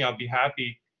with me, I'll be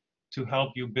happy to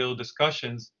help you build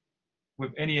discussions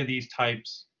with any of these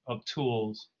types of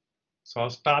tools. So I'll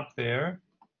stop there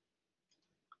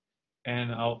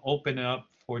and I'll open it up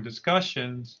for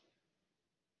discussions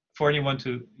for anyone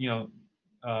to,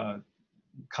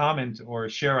 comment or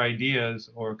share ideas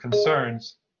or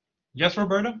concerns. Yes,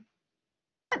 Roberta?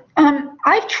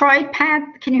 I've tried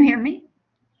Can you hear me?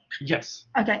 Yes.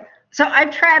 Okay. So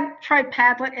I've tried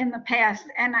Padlet in the past,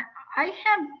 and I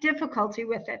have difficulty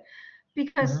with it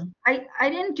because I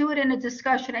didn't do it in a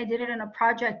discussion. I did it in a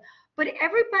project. But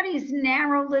everybody's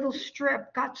narrow little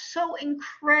strip got so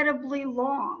incredibly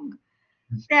long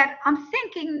that I'm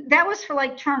thinking that was for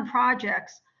like term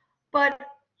projects. But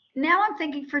now I'm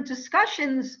thinking for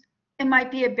discussions, it might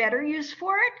be a better use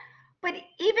for it. But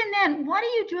even then, what do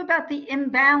you do about the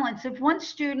imbalance? If one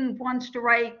student wants to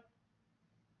write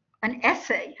an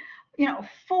essay,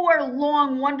 4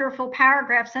 long, wonderful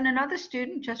paragraphs, and another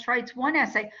student just writes one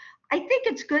essay, I think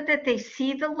it's good that they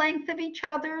see the length of each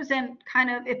other's and kind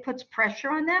of it puts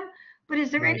pressure on them. But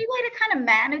is there any way to kind of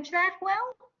manage that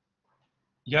well?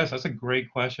 Yes, that's a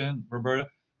great question, Roberta.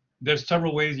 There's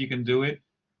several ways you can do it.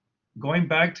 Going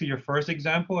back to your first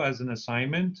example as an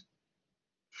assignment,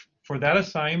 for that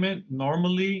assignment,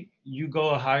 normally you go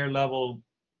a higher level,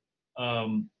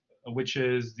 which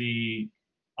is the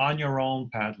on your own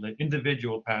Padlet,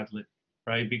 individual Padlet,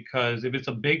 right? Because if it's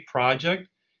a big project,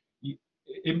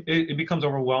 it becomes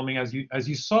overwhelming. As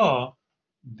you saw,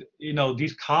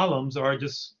 these columns are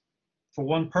just for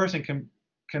one person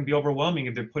can be overwhelming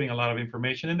if they're putting a lot of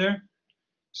information in there.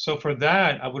 So for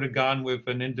that, I would have gone with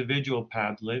an individual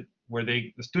Padlet where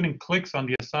the student clicks on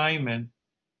the assignment,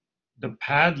 the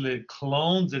Padlet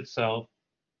clones itself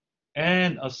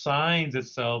and assigns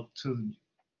itself to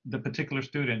the particular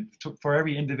student, for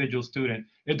every individual student.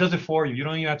 It does it for you. You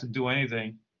don't even have to do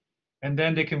anything. And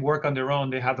then they can work on their own.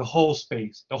 They have the whole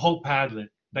space, the whole Padlet.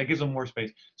 That gives them more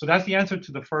space. So that's the answer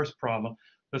to the first problem.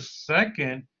 The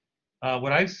second,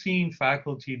 what I've seen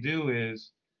faculty do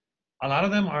is a lot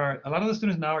of the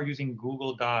students now are using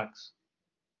Google Docs.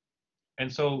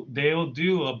 And so they'll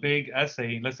do a big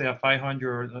essay, let's say a 500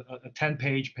 or a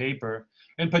 10-page paper.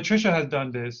 And Patricia has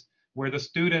done this, where the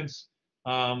students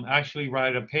actually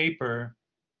write a paper,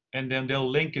 and then they'll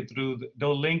link the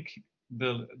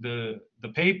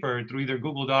paper through either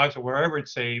Google Docs or wherever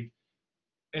it's saved.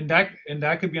 And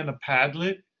that could be on a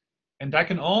Padlet. And that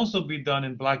can also be done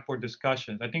in Blackboard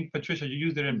discussions. I think, Patricia, you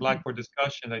used it in Blackboard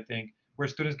discussions, I think, where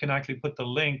students can actually put the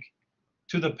link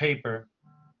to the paper.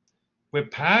 With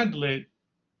Padlet,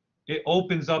 it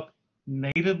opens up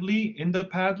natively in the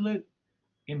Padlet.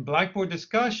 In Blackboard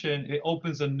discussion, it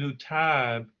opens a new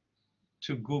tab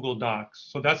to Google Docs.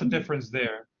 So that's a difference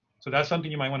there. So that's something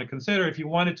you might want to consider. If you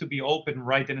want it to be open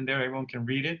right then and there, everyone can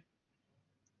read it,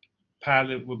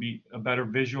 Padlet will be a better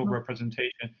visual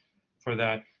representation for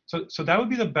that. So that would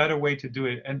be the better way to do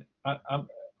it. And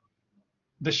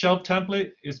the shelf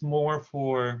template is more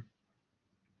for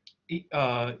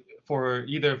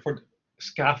either for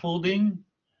scaffolding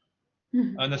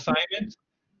an assignment,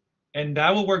 and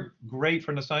that will work great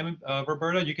for an assignment,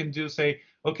 Roberta. You can say,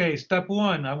 okay, step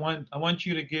 1, I want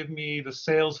you to give me the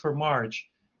sales for March.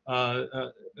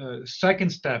 Second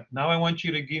step, now I want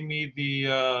you to give me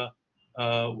the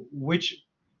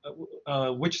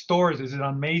which stores is it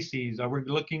on Macy's? Are we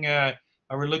looking at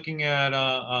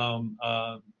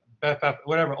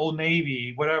whatever, Old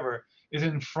Navy, whatever? Is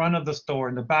it in front of the store,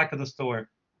 in the back of the store?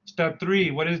 Step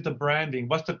 3, what is the branding?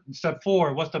 What's the step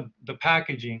 4? What's the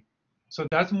packaging? So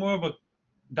that's more of a,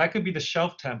 that could be the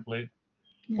shelf template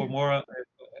for more.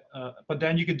 But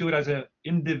then you could do it as an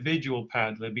individual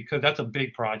Padlet because that's a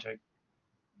big project.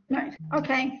 Right.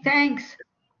 Okay, thanks.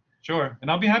 Sure, and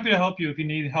I'll be happy to help you if you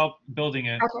need help building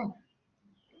it. Okay.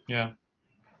 Yeah.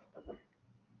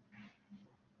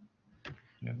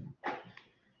 Yeah.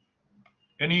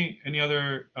 Any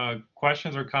other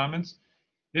questions or comments?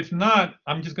 If not,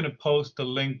 I'm just going to post the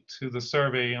link to the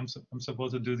survey. I'm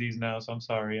supposed to do these now, so I'm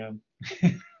sorry.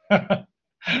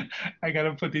 I got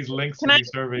to put these links to these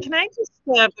surveys. Can I just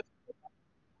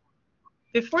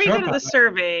before you Sure, go to the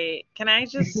survey, can I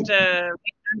just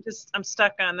I'm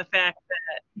stuck on the fact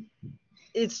that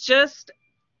it's just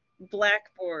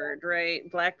Blackboard, right?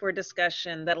 Blackboard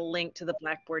discussion that'll link to the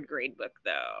Blackboard gradebook,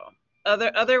 though.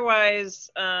 Otherwise,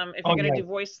 if you're going to do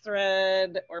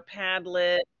VoiceThread or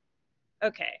Padlet,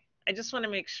 okay. I just want to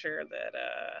make sure that.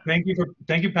 Thank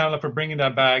you, Pamela, for bringing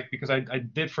that back, because I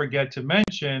did forget to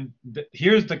mention that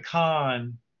here's the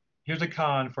con. Here's the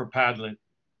con for Padlet.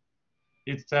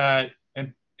 It's that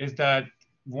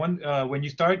when you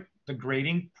start the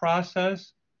grading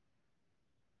process,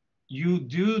 you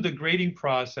do the grading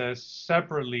process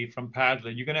separately from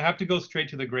Padlet. You're going to have to go straight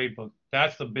to the gradebook.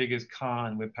 That's the biggest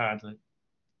con with Padlet,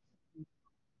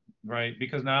 right?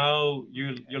 Because now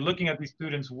you're looking at these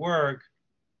students' work.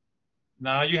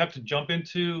 Now you have to jump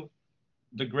into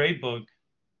the gradebook,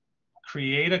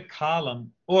 create a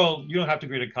column. Well, you don't have to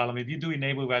create a column. If you do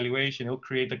enable evaluation, it'll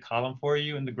create the column for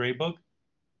you in the gradebook.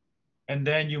 And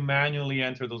then you manually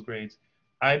enter those grades.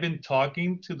 I've been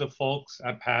talking to the folks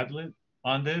at Padlet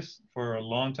on this for a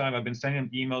long time. I've been sending them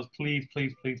emails, please,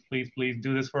 please, please, please, please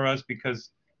do this for us,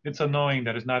 because it's annoying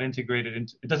that it's not integrated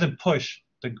into, it doesn't push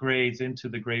the grades into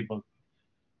the gradebook.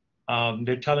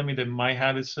 They're telling me they might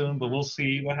have it soon, but we'll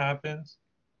see what happens.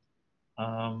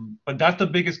 But that's the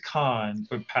biggest con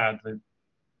for Padlet.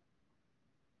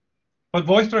 But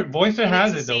VoiceThread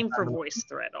has it though. Same for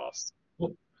VoiceThread also.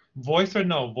 VoiceThread,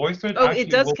 no. VoiceThread. Oh, it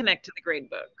does connect to the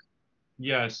gradebook.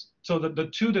 Yes. So the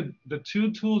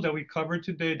two tools that we covered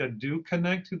today that do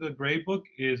connect to the gradebook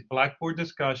is Blackboard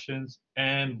Discussions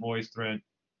and VoiceThread.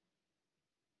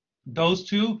 Those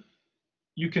two,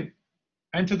 you can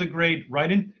enter the grade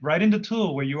right in the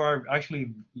tool where you are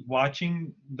actually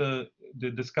watching the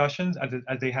discussions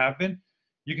as they happen.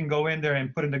 You can go in there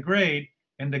and put in the grade,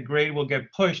 and the grade will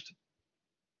get pushed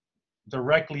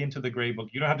directly into the gradebook.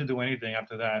 You don't have to do anything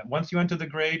after that. Once you enter the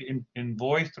grade in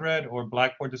VoiceThread or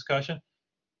Blackboard Discussion,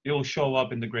 it will show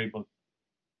up in the gradebook.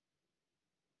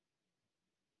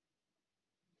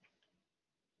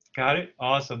 Got it?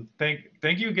 Awesome. Thank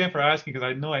you again for asking, because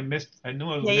I knew I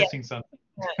was missing something.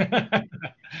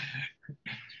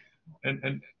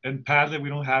 and Padlet, we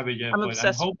don't have it yet. I'm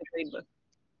obsessed with the gradebook.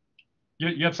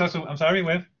 You're obsessed with, I'm sorry,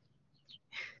 with?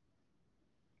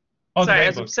 Oh, sorry, I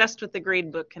was obsessed with the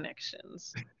gradebook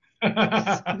connections.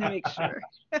 Just to make sure.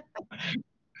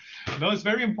 No, it's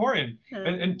very important.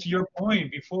 And to your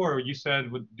point before, you said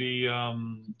with the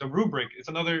rubric, it's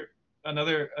another.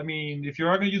 I mean, if you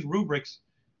are going to use rubrics,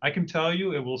 I can tell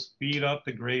you it will speed up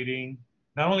the grading.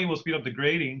 Not only will it speed up the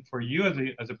grading for you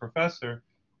as a professor,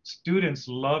 students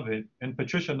love it, and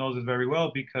Patricia knows it very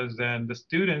well, because then the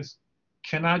students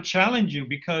cannot challenge you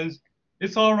because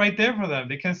it's all right there for them.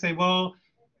 They can say, well,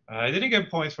 I didn't get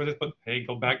points for this, but hey,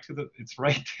 go back to it's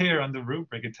right there on the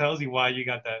rubric. It tells you why you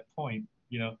got that point,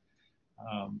 you know.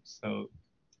 So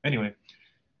anyway,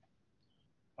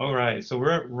 all right, so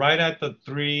we're right at the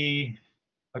 3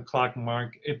 o'clock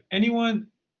mark. If anyone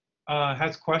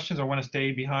has questions or want to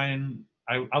stay behind,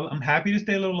 I'm happy to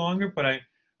stay a little longer, but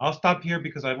I'll stop here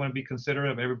because I want to be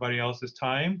considerate of everybody else's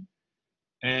time.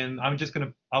 And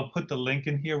I'll put the link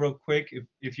in here real quick.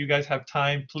 If you guys have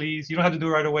time, please, you don't have to do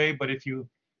it right away, but if you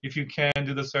can,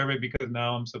 do the survey, because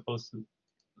now I'm supposed to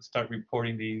start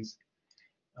reporting these.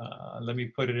 Let me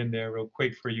put it in there real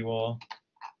quick for you all.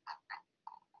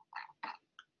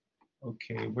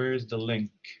 Okay, where's the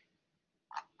link?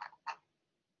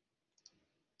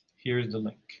 Here's the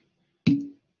link.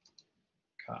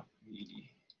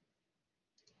 Copy.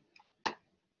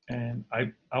 And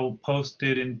I will post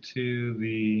it into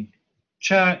the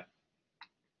chat.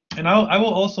 And I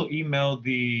will also email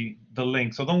the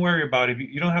link. So don't worry about it.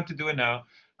 You don't have to do it now.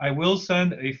 I will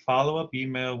send a follow-up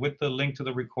email with the link to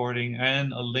the recording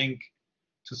and a link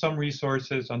to some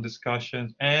resources on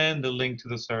discussions and the link to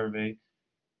the survey,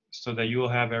 so that you will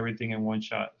have everything in one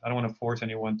shot. I don't want to force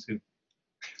anyone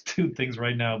do things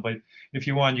right now, but if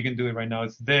you want, you can do it right now.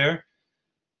 It's there.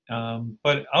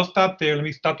 But I'll stop there. Let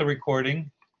me stop the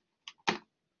recording.